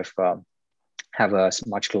they kind of have a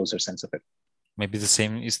much closer sense of it. Maybe the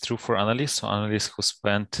same is true for analysts. So analysts who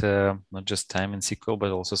spend not just time in SQL,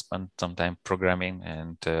 but also spend some time programming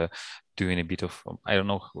and doing a bit of, I don't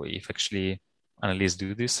know if actually analysts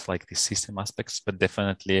do this, like the system aspects, but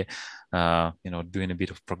definitely, doing a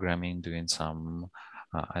bit of programming, doing some,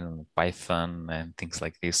 I don't know, Python and things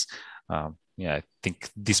like this. Yeah, I think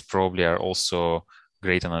these probably are also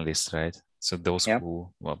great analysts, right? So those who,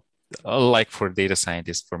 well, like for data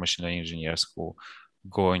scientists, for machine learning engineers who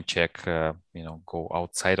go and check, go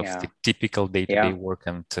outside of the typical day-to-day work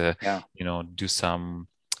and, do some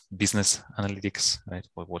business analytics, right?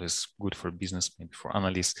 What is good for business, maybe for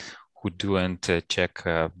analysts who do and check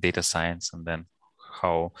data science and then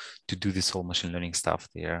how to do this whole machine learning stuff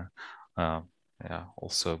there.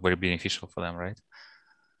 Also very beneficial for them, right?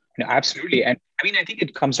 No, absolutely. And I mean, I think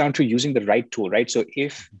it comes down to using the right tool, right? So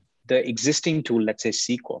if the existing tool, let's say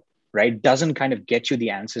SQL, right, doesn't kind of get you the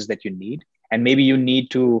answers that you need, and maybe you need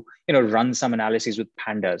to, run some analysis with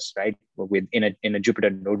pandas, right, in a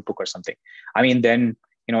Jupyter notebook or something. I mean, then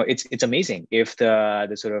it's amazing if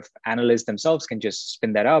the sort of analysts themselves can just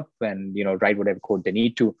spin that up and write whatever code they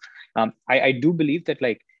need to. I do believe that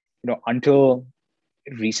like until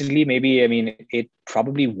recently, maybe, I mean, it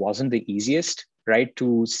probably wasn't the easiest, right,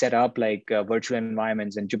 to set up like virtual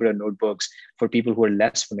environments and Jupyter notebooks for people who are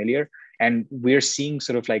less familiar. And we're seeing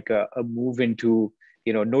sort of like a move into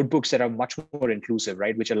notebooks that are much more inclusive,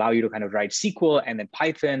 right, which allow you to kind of write SQL and then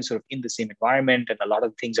Python sort of in the same environment, and a lot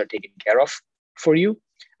of things are taken care of for you.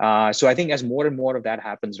 So I think as more and more of that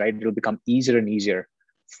happens, right, it'll become easier and easier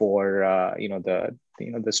for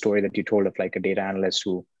the story that you told of like a data analyst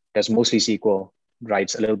who does mostly SQL,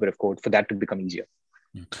 writes a little bit of code, for that to become easier.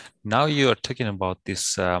 Now you are talking about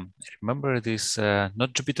this. Remember this?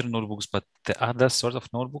 Not Jupyter notebooks, but the other sort of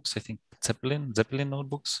notebooks. I think Zeppelin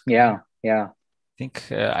notebooks. Yeah. I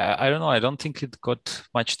think I don't know. I don't think it got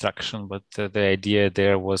much traction, but the idea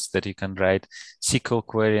there was that you can write SQL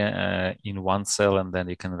query in one cell, and then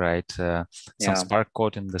you can write some Spark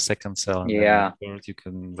code in the second cell, and then you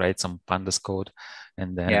can write some Pandas code,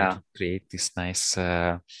 and then you can create this nice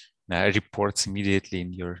reports immediately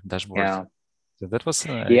in your dashboard. Yeah. So that was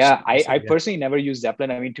I personally never used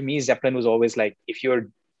Zeppelin. I mean, to me, Zeppelin was always like, if you're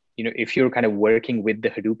if you're kind of working with the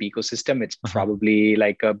Hadoop ecosystem, it's probably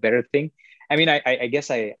like a better thing. I mean, I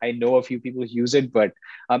guess I know a few people who use it, but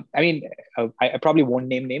I mean, I probably won't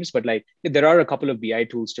name names, but like there are a couple of BI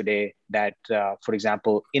tools today that, for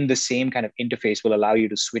example, in the same kind of interface will allow you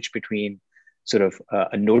to switch between sort of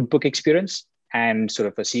a notebook experience and sort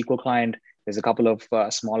of a SQL client. There's a couple of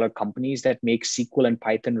smaller companies that make SQL and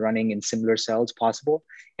Python running in similar cells possible,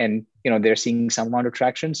 and they're seeing some amount of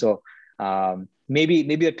traction. So maybe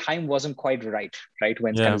the time wasn't quite right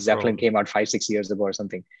when kind of Zeppelin came out 5-6 years ago or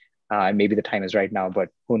something. Maybe the time is right now, but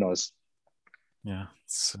who knows? Yeah.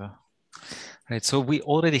 So, right. So we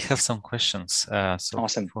already have some questions. So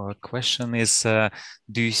awesome. For a question is,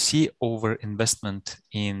 do you see over investment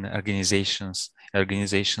in organizations?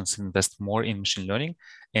 Organizations invest more in machine learning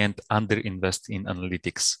and under invest in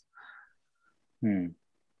analytics?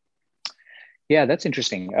 Yeah, that's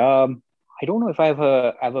interesting. I don't know if I have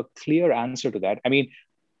a clear answer to that. I mean,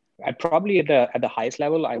 probably at the highest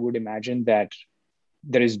level, I would imagine that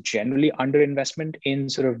there is generally underinvestment in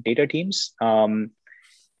sort of data teams.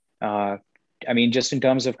 I mean, just in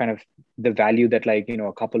terms of kind of the value that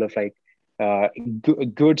a couple of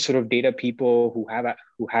good sort of data people who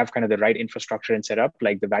have kind of the right infrastructure and setup,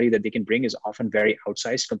 like the value that they can bring is often very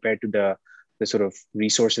outsized compared to the sort of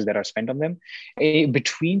resources that are spent on them.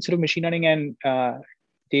 Between sort of machine learning and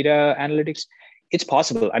data analytics, it's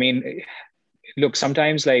possible. I mean, look,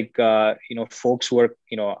 sometimes folks who are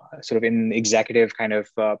sort of in executive kind of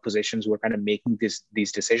positions who are kind of making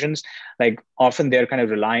these decisions, like often they're kind of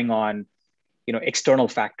relying on external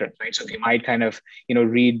factors, right? So they might kind of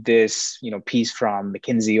read this piece from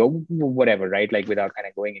McKinsey or whatever, right? Like without kind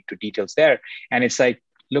of going into details there, and it's like,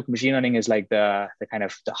 look, machine learning is like the kind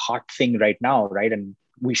of the hot thing right now, right? And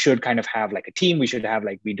we should kind of have like a team. We should have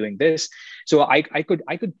be doing this. So I could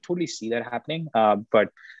totally see that happening, but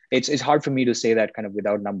it's hard for me to say that kind of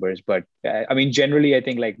without numbers. But I mean, generally, I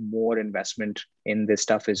think like more investment in this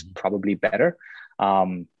stuff is probably better.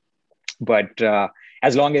 But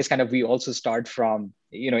as long as kind of we also start from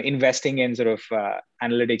investing in sort of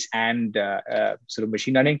analytics and sort of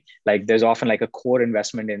machine learning, like there's often like a core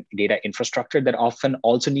investment in data infrastructure that often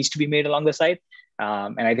also needs to be made along the side,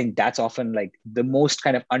 and I think that's often like the most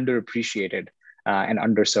kind of underappreciated and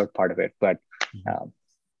underserved part of it. But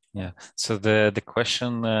yeah, so the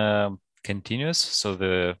question continues.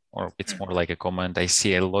 So it's more like a comment. I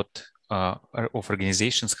see a lot of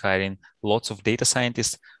organizations hiring lots of data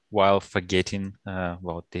scientists while forgetting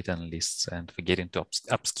about data analysts and forgetting to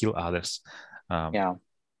upskill others.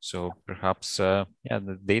 So perhaps,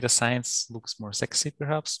 the data science looks more sexy,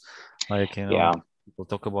 perhaps. Like, people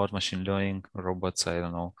talk about machine learning, robots, I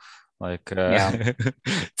don't know, like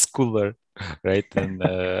it's cooler, right? And,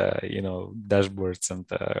 dashboards and,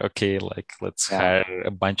 okay, like let's hire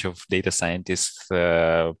a bunch of data scientists,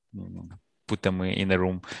 put them in a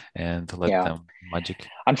room and let them magic.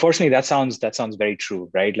 Unfortunately, that sounds very true,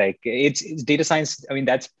 right? Like it's data science. I mean,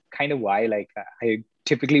 that's kind of why like I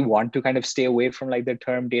typically want to kind of stay away from like the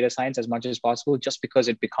term data science as much as possible, just because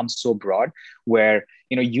it becomes so broad, where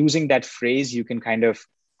using that phrase you can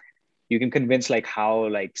convince like how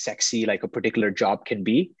like sexy like a particular job can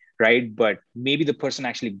be, right? But maybe the person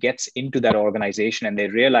actually gets into that organization and they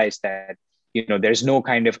realize that there's no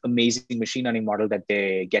kind of amazing machine learning model that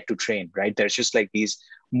they get to train, right? There's just like these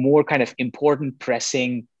more kind of important,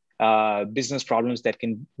 pressing business problems that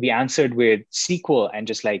can be answered with SQL and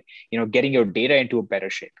just like, getting your data into a better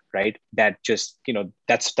shape, right? That just,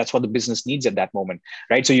 that's what the business needs at that moment,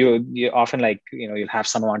 right? So you often like, you'll have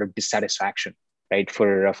some amount of dissatisfaction, right?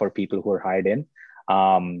 For people who are hired in.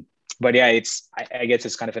 But yeah, I guess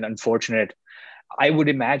it's kind of an unfortunate, I would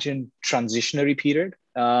imagine, transitionary period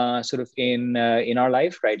sort of in our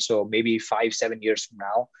life, right? So maybe 5-7 years from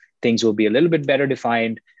now, things will be a little bit better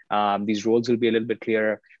defined. These roles will be a little bit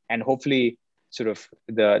clearer, and hopefully sort of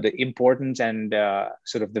the importance and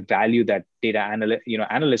sort of the value that data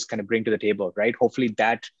analysts kind of bring to the table, right? Hopefully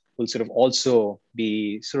that will sort of also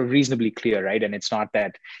be sort of reasonably clear, right? And it's not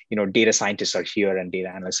that, data scientists are here and data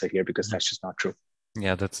analysts are here, because that's just not true.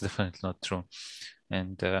 Yeah, that's definitely not true.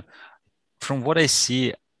 And from what I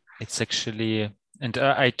see, it's actually, and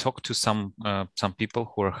I talked to some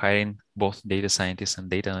people who are hiring both data scientists and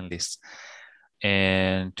data analysts.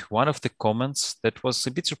 And one of the comments that was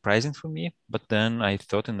a bit surprising for me, but then I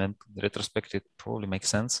thought in retrospect, it probably makes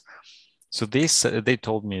sense. So they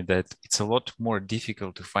told me that it's a lot more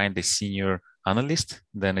difficult to find a senior analyst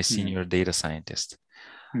than a senior data scientist.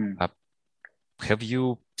 Have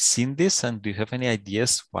you seen this, and do you have any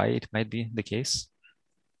ideas why it might be the case?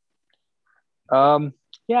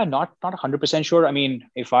 Yeah, not 100% sure. I mean,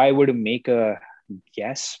 if I were to make a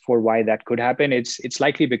guess for why that could happen. It's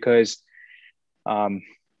likely because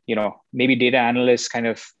maybe data analysts kind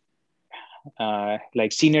of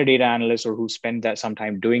like senior data analysts or who spend that some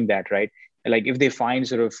time doing that, right? Like if they find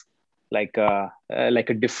sort of like a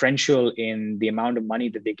differential in the amount of money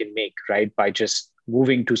that they can make, right, by just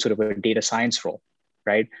moving to sort of a data science role,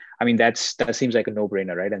 right? I mean, that seems like a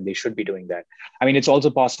no-brainer, right? And they should be doing that. I mean, it's also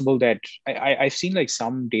possible that I've seen like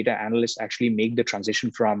some data analysts actually make the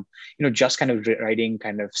transition from, just kind of writing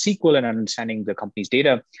kind of SQL and understanding the company's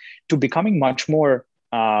data to becoming much more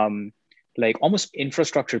like almost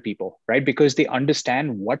infrastructure people, right? Because they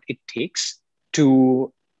understand what it takes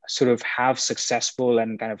to sort of have successful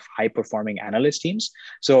and kind of high performing analyst teams.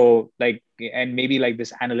 So like, and maybe like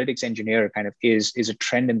this analytics engineer kind of is a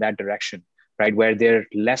trend in that direction, right? Where they're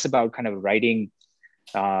less about kind of writing,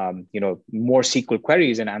 more SQL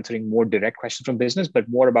queries and answering more direct questions from business, but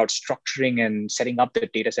more about structuring and setting up the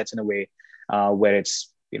data sets in a way where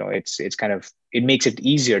it's kind of, it makes it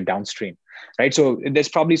easier downstream, right? So there's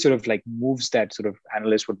probably sort of like moves that sort of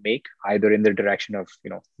analysts would make either in the direction of,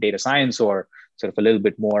 data science or sort of a little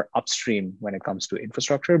bit more upstream when it comes to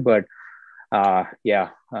infrastructure. But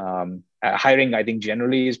hiring, I think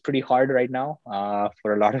generally is pretty hard right now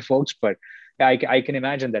for a lot of folks, but I can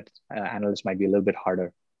imagine that analysts might be a little bit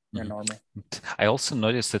harder than normal. I also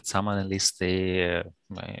noticed that some analysts, they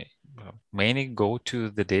many go to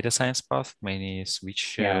the data science path, many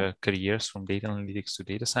switch careers from data analytics to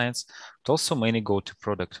data science, but also many go to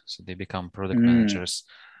product. So they become product managers.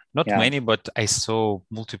 Not many, but I saw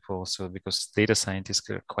multiple. So because data scientists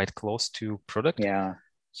are quite close to product,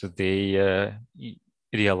 so they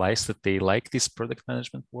realize that they like this product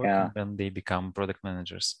management work, and then they become product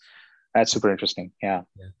managers. That's super interesting. Yeah.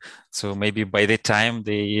 So maybe by the time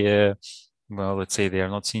they, let's say they are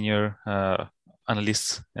not senior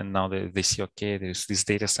analysts, and now they see, okay, there's this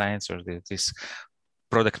data science or this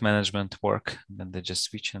product management work, then they just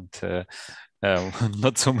switch, and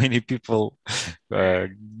not so many people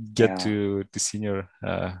get to the senior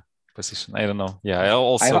position. I don't know. Yeah,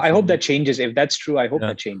 I hope that changes. If that's true, I hope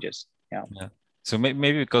that changes. Yeah. So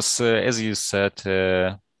maybe because, as you said,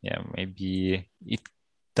 maybe it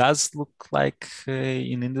does look like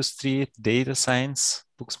in industry, data science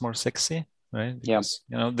looks more sexy, right? Because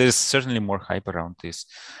there's certainly more hype around this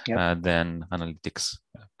than analytics.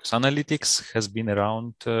 Because analytics has been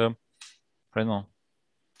around, I don't know,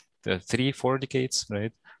 3-4 decades,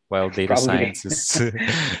 right? While data science is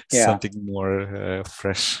something more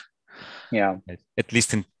fresh. Yeah. At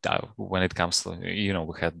least in when it comes to, we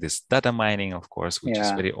had this data mining, of course, which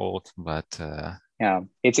is very old, but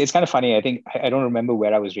it's kind of funny. I think I don't remember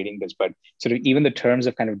where I was reading this, but sort of even the terms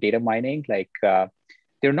of kind of data mining, like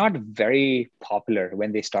they're not very popular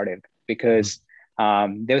when they started because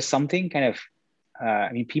there was something kind of,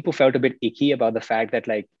 people felt a bit icky about the fact that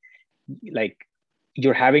like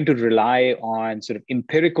you're having to rely on sort of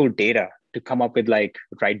empirical data to come up with like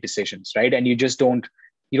right decisions, right? And you don't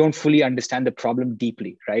fully understand the problem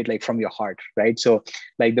deeply, right? Like from your heart, right? So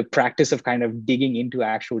like the practice of kind of digging into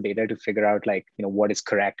actual data to figure out like, what is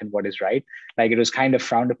correct and what is right, like it was kind of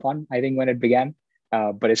frowned upon, I think, when it began.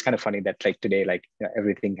 But it's kind of funny that like today, like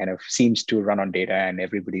everything kind of seems to run on data and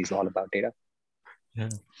everybody's all about data. Yeah.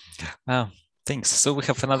 Thanks. So we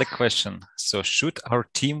have another question. So should our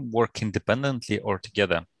team work independently or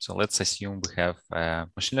together? So let's assume we have a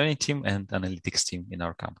machine learning team and analytics team in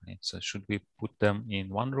our company. So should we put them in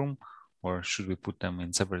one room or should we put them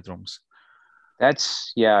in separate rooms?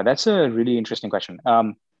 That's a really interesting question.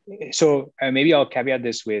 So maybe I'll caveat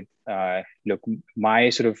this with, look,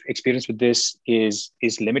 my sort of experience with this is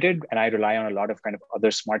limited, and I rely on a lot of kind of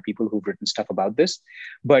other smart people who've written stuff about this.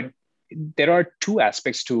 But there are two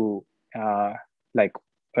aspects to kind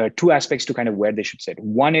of where they should sit.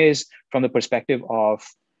 One is from the perspective of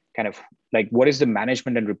kind of like what is the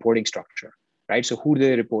management and reporting structure, right? So who do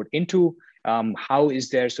they report into? How is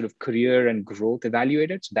their sort of career and growth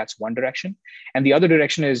evaluated? So that's one direction. And the other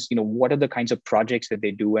direction is, what are the kinds of projects that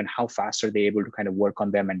they do and how fast are they able to kind of work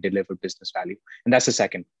on them and deliver business value? And that's the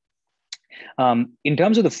second. In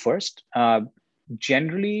terms of the first,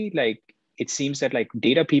 generally, like it seems that like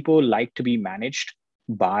data people like to be managed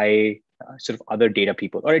by sort of other data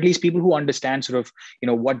people, or at least people who understand sort of,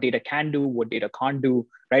 what data can do, what data can't do,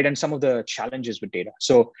 right? And some of the challenges with data.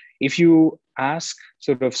 So if you ask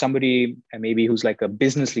sort of somebody maybe who's like a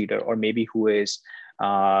business leader, or maybe who is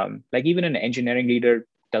like even an engineering leader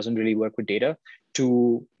doesn't really work with data,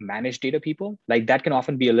 to manage data people, like that can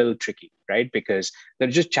often be a little tricky, right? Because the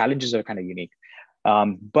just challenges are kind of unique.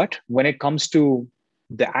 But when it comes to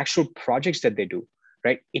the actual projects that they do,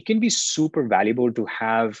 right, it can be super valuable to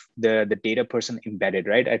have the data person embedded,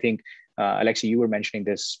 right? I think Alexi, you were mentioning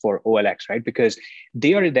this for OLX, right? Because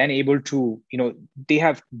they are then able to, they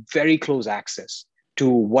have very close access to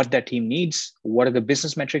what that team needs, what are the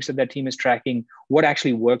business metrics that team is tracking, what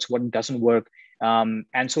actually works, what doesn't work. And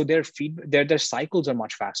so their cycles are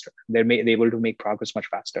much faster. They're able to make progress much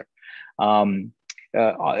faster.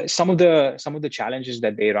 Some of the challenges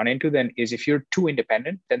that they run into then is if you're too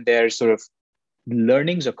independent, then there's sort of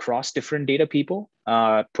learnings across different data people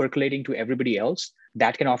percolating to everybody else.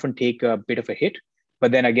 That can often take a bit of a hit.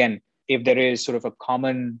 But then again, if there is sort of a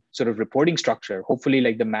common sort of reporting structure, hopefully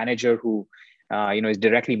like the manager who is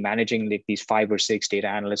directly managing like these 5 or 6 data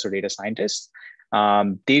analysts or data scientists,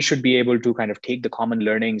 they should be able to kind of take the common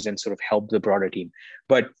learnings and sort of help the broader team.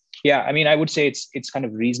 But yeah, I mean, I would say it's kind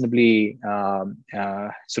of reasonably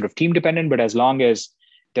sort of team dependent, but as long as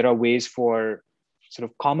there are ways for sort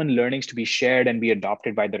of common learnings to be shared and be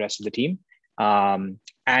adopted by the rest of the team,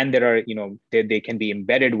 and there are, they can be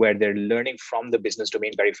embedded where they're learning from the business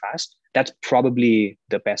domain very fast, that's probably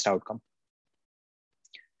the best outcome.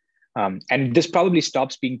 And this probably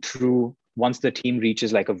stops being true once the team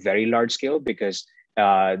reaches like a very large scale, because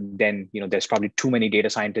then there's probably too many data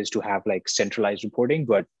scientists to have like centralized reporting.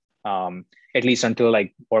 But at least until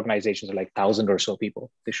like organizations are like 1,000 or so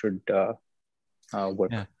people, they should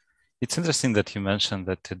work. Yeah. It's interesting that you mentioned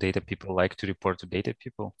that data people like to report to data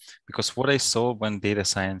people, because what I saw when data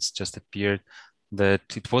science just appeared, that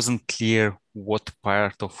it wasn't clear what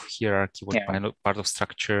part of hierarchy, what part of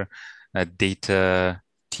structure data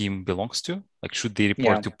team belongs to. Like, should they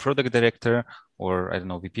report to product director, or I don't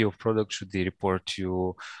know, VP of product? Should they report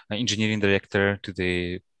to engineering director? Should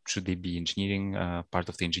they be engineering part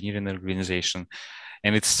of the engineering organization?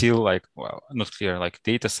 And it's still like, well, not clear. Like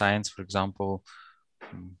data science, for example,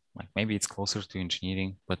 like maybe it's closer to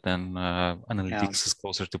engineering, but then analytics is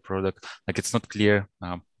closer to product. Like it's not clear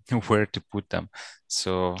where to put them.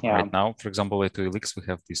 So right now, for example, at OLX, we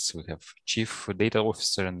have chief data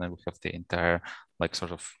officer, and then we have the entire like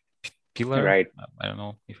sort of pillar. Right. I don't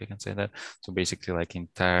know if I can say that. So basically like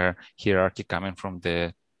entire hierarchy coming from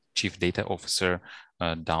the chief data officer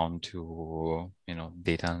down to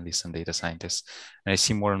data analysts and data scientists. And I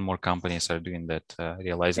see more and more companies are doing that,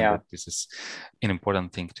 realizing that this is an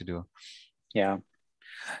important thing to do. Yeah.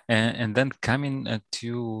 And then coming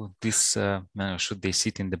to this, should they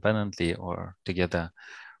sit independently or together?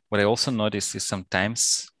 What I also notice is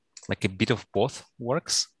sometimes like a bit of both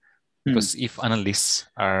works, because if analysts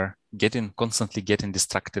are constantly getting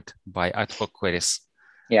distracted by ad hoc queries,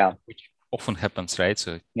 which often happens, right?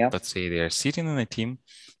 So let's say they are sitting in a team,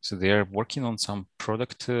 so they are working on some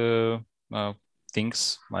product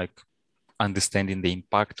things, like understanding the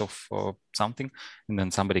impact of something, and then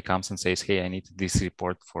somebody comes and says, "Hey, I need this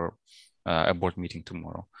report for a board meeting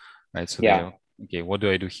tomorrow," right? So okay, what do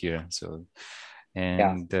I do here? So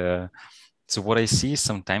so what I see is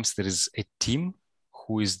sometimes there is a team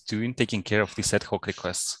who is taking care of these ad hoc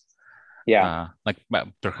requests. Like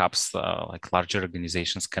perhaps like larger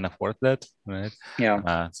organizations can afford that, right?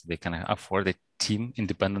 So they can afford a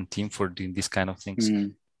independent team for doing these kind of things.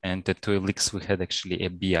 And at OLX, we had actually a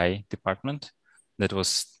BI department that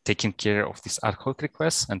was taking care of these ad hoc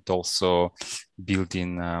requests and also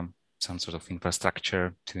building some sort of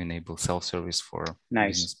infrastructure to enable self-service for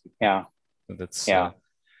business people. So that's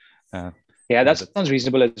that sounds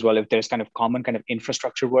reasonable as well. If there's kind of common kind of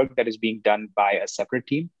infrastructure work that is being done by a separate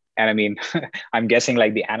team. And I mean, I'm guessing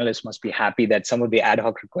like the analysts must be happy that some of the ad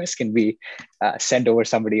hoc requests can be sent over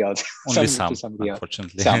somebody else. Only some,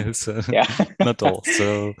 unfortunately. So not all.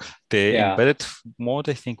 So the embedded mode,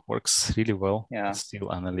 I think, works really well.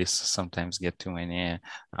 Still, analysts sometimes get too many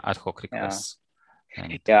ad hoc requests.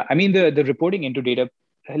 I mean, the reporting into data,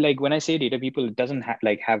 like when I say data people, it doesn't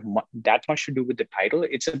have that much to do with the title.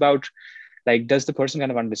 It's about like, does the person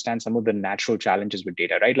kind of understand some of the natural challenges with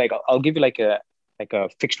data, right? Like I'll give you like a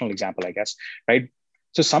fictional example, I guess, right?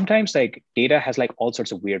 So sometimes like data has like all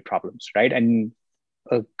sorts of weird problems, right? And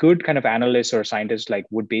a good kind of analyst or scientist like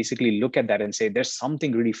would basically look at that and say, there's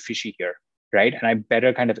something really fishy here, right? And I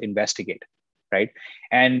better kind of investigate, right?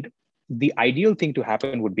 And the ideal thing to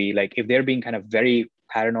happen would be like, if they're being kind of very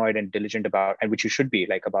paranoid and diligent about, and which you should be,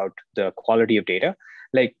 like, about the quality of data,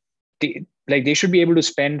 like they should be able to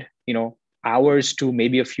spend, hours to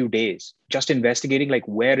maybe a few days just investigating like,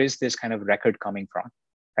 where is this kind of record coming from,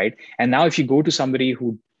 right? And now if you go to somebody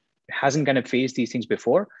who hasn't kind of faced these things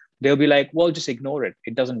before, they'll be like, well, just ignore it,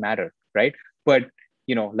 it doesn't matter, right? But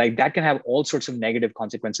like that can have all sorts of negative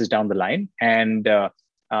consequences down the line. And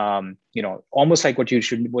almost like what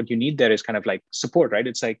you need there is kind of like support, right?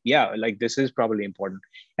 It's like, like this is probably important.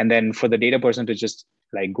 And then for the data person to just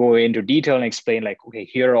like go into detail and explain like, okay,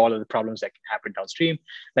 here are all of the problems that can happen downstream.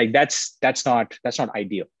 Like that's not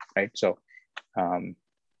ideal, right? So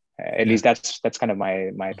at least that's kind of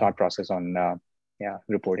my thought process on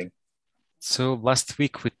reporting. So last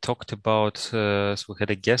week we talked about, so we had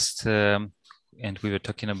a guest and we were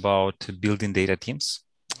talking about building data teams.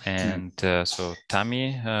 And so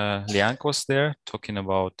Tammy Liang was there talking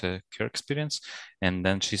about her experience. And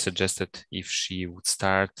then she suggested if she would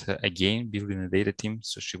start again building a data team,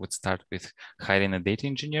 so she would start with hiring a data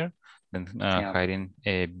engineer, then hiring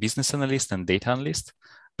a business analyst and data analyst,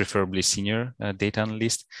 preferably senior data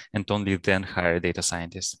analyst, and only then hire a data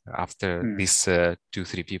scientist after these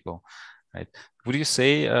 2-3 people. Right? Would you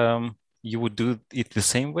say you would do it the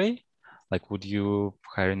same way? Like, would you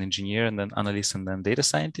hire an engineer and then analyst and then data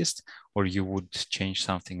scientist, or you would change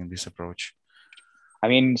something in this approach? I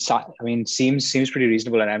mean, seems pretty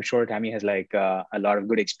reasonable, and I'm sure Tammy has like a lot of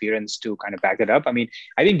good experience to kind of back it up. I mean,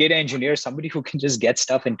 I think data engineer is somebody who can just get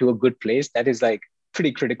stuff into a good place. That is like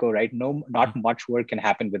pretty critical, right? Not much work can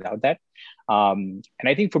happen without that. And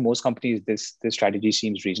I think for most companies, this strategy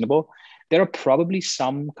seems reasonable. There are probably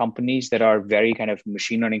some companies that are very kind of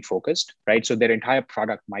machine learning focused, right? So their entire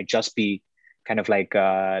product might just be kind of like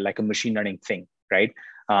a machine learning thing, right?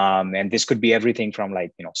 And this could be everything from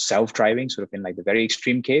like, self-driving, sort of in like the very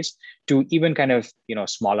extreme case, to even kind of,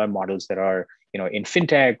 smaller models that are, in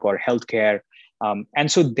fintech or healthcare. And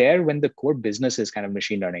so there, when the core business is kind of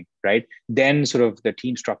machine learning, right, then sort of the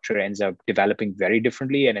team structure ends up developing very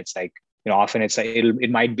differently. And it's like, often it's like,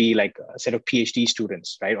 it might be like a set of PhD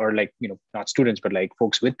students, right? Or like, not students, but like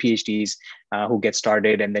folks with PhDs who get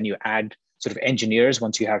started. And then you add sort of engineers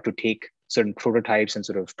once you have to take certain prototypes and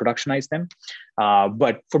sort of productionize them.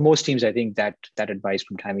 But for most teams, I think that advice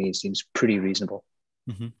from Tammy seems pretty reasonable.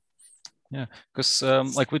 Mm-hmm. Yeah, because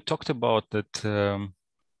like we talked about that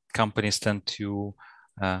companies tend to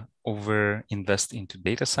over invest into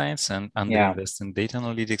data science and under invest in data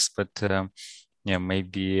analytics, but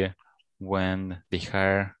maybe when they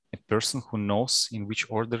hire a person who knows in which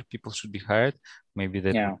order people should be hired, maybe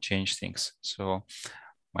that would change things. So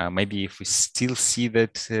maybe if we still see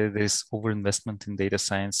that there's overinvestment in data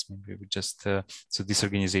science, maybe we just, so these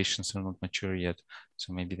organizations are not mature yet.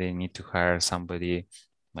 So maybe they need to hire somebody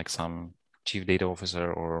like some chief data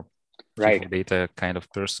officer or chief of data kind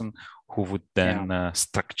of person who would then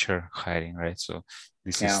structure hiring, right? So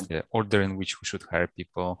this is the order in which we should hire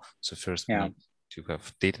people. So first we need to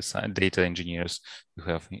have data engineers, to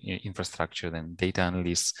have infrastructure, then data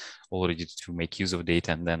analysts all ready to make use of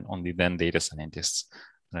data, and then only then data scientists,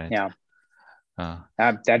 right?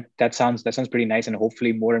 That sounds pretty nice, and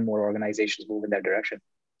hopefully more and more organizations move in that direction.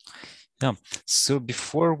 Yeah. So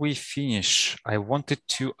before we finish, I wanted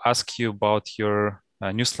to ask you about your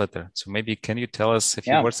newsletter. So maybe can you tell us a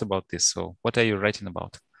few words about this? So what are you writing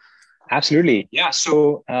about? Absolutely. Yeah.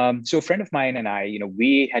 So, so a friend of mine and I,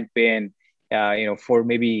 we had been, for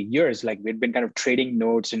maybe years, like we'd been kind of trading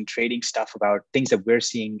notes and trading stuff about things that we're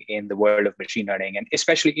seeing in the world of machine learning, and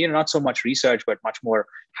especially, not so much research, but much more,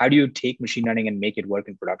 how do you take machine learning and make it work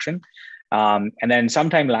in production? And then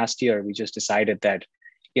sometime last year, we just decided that,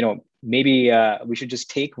 maybe we should just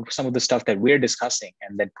take some of the stuff that we're discussing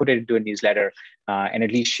and then put it into a newsletter and at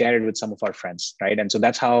least share it with some of our friends, right? And so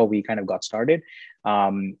that's how we kind of got started.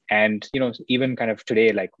 And even kind of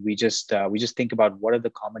today, like we just think about what are the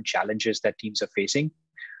common challenges that teams are facing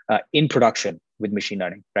in production with machine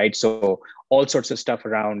learning, right? So all sorts of stuff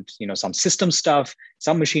around, some system stuff,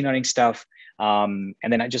 some machine learning stuff, and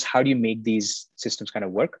then just how do you make these systems kind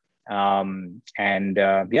of work? So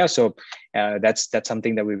that's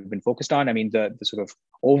something that we've been focused on. I mean, the sort of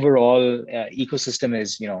overall ecosystem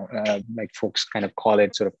is, like folks kind of call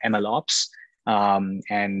it sort of MLOps.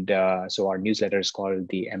 So our newsletter is called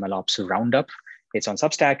the MLOps Roundup. It's on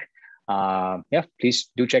Substack.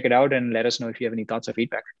 Please do check it out and let us know if you have any thoughts or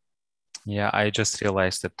feedback. Yeah, I just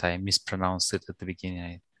realized that I mispronounced it at the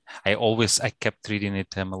beginning. I kept reading it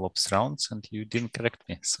MLOps rounds, and you didn't correct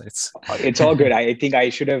me. So it's all good. I think I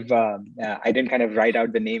should have. I didn't kind of write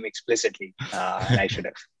out the name explicitly, and I should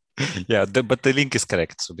have. Yeah, but the link is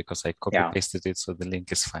correct. So because I copy pasted it, so the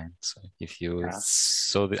link is fine. So if you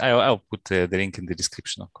I'll put the link in the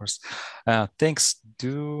description, of course. Thanks.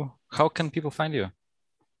 How can people find you?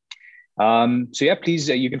 Please,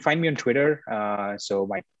 you can find me on Twitter. So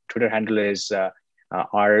my Twitter handle is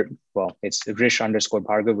it's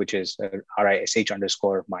Rish_Bhargav, which is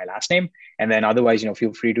RISH_ my last name. And then otherwise,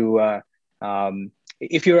 feel free to, I'm in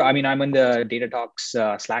the Data Talks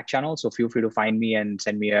Slack channel. So feel free to find me and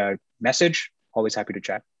send me a message. Always happy to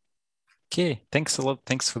chat. Okay, thanks a lot.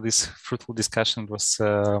 Thanks for this fruitful discussion. It was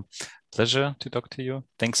pleasure to talk to you.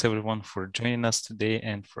 Thanks everyone for joining us today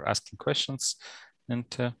and for asking questions. And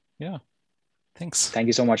yeah, thanks. Thank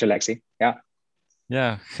you so much, Alexei. Yeah.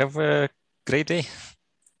 Yeah, have a great day.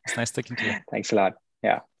 It's nice talking to you. Thanks a lot.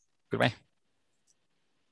 Yeah. Goodbye.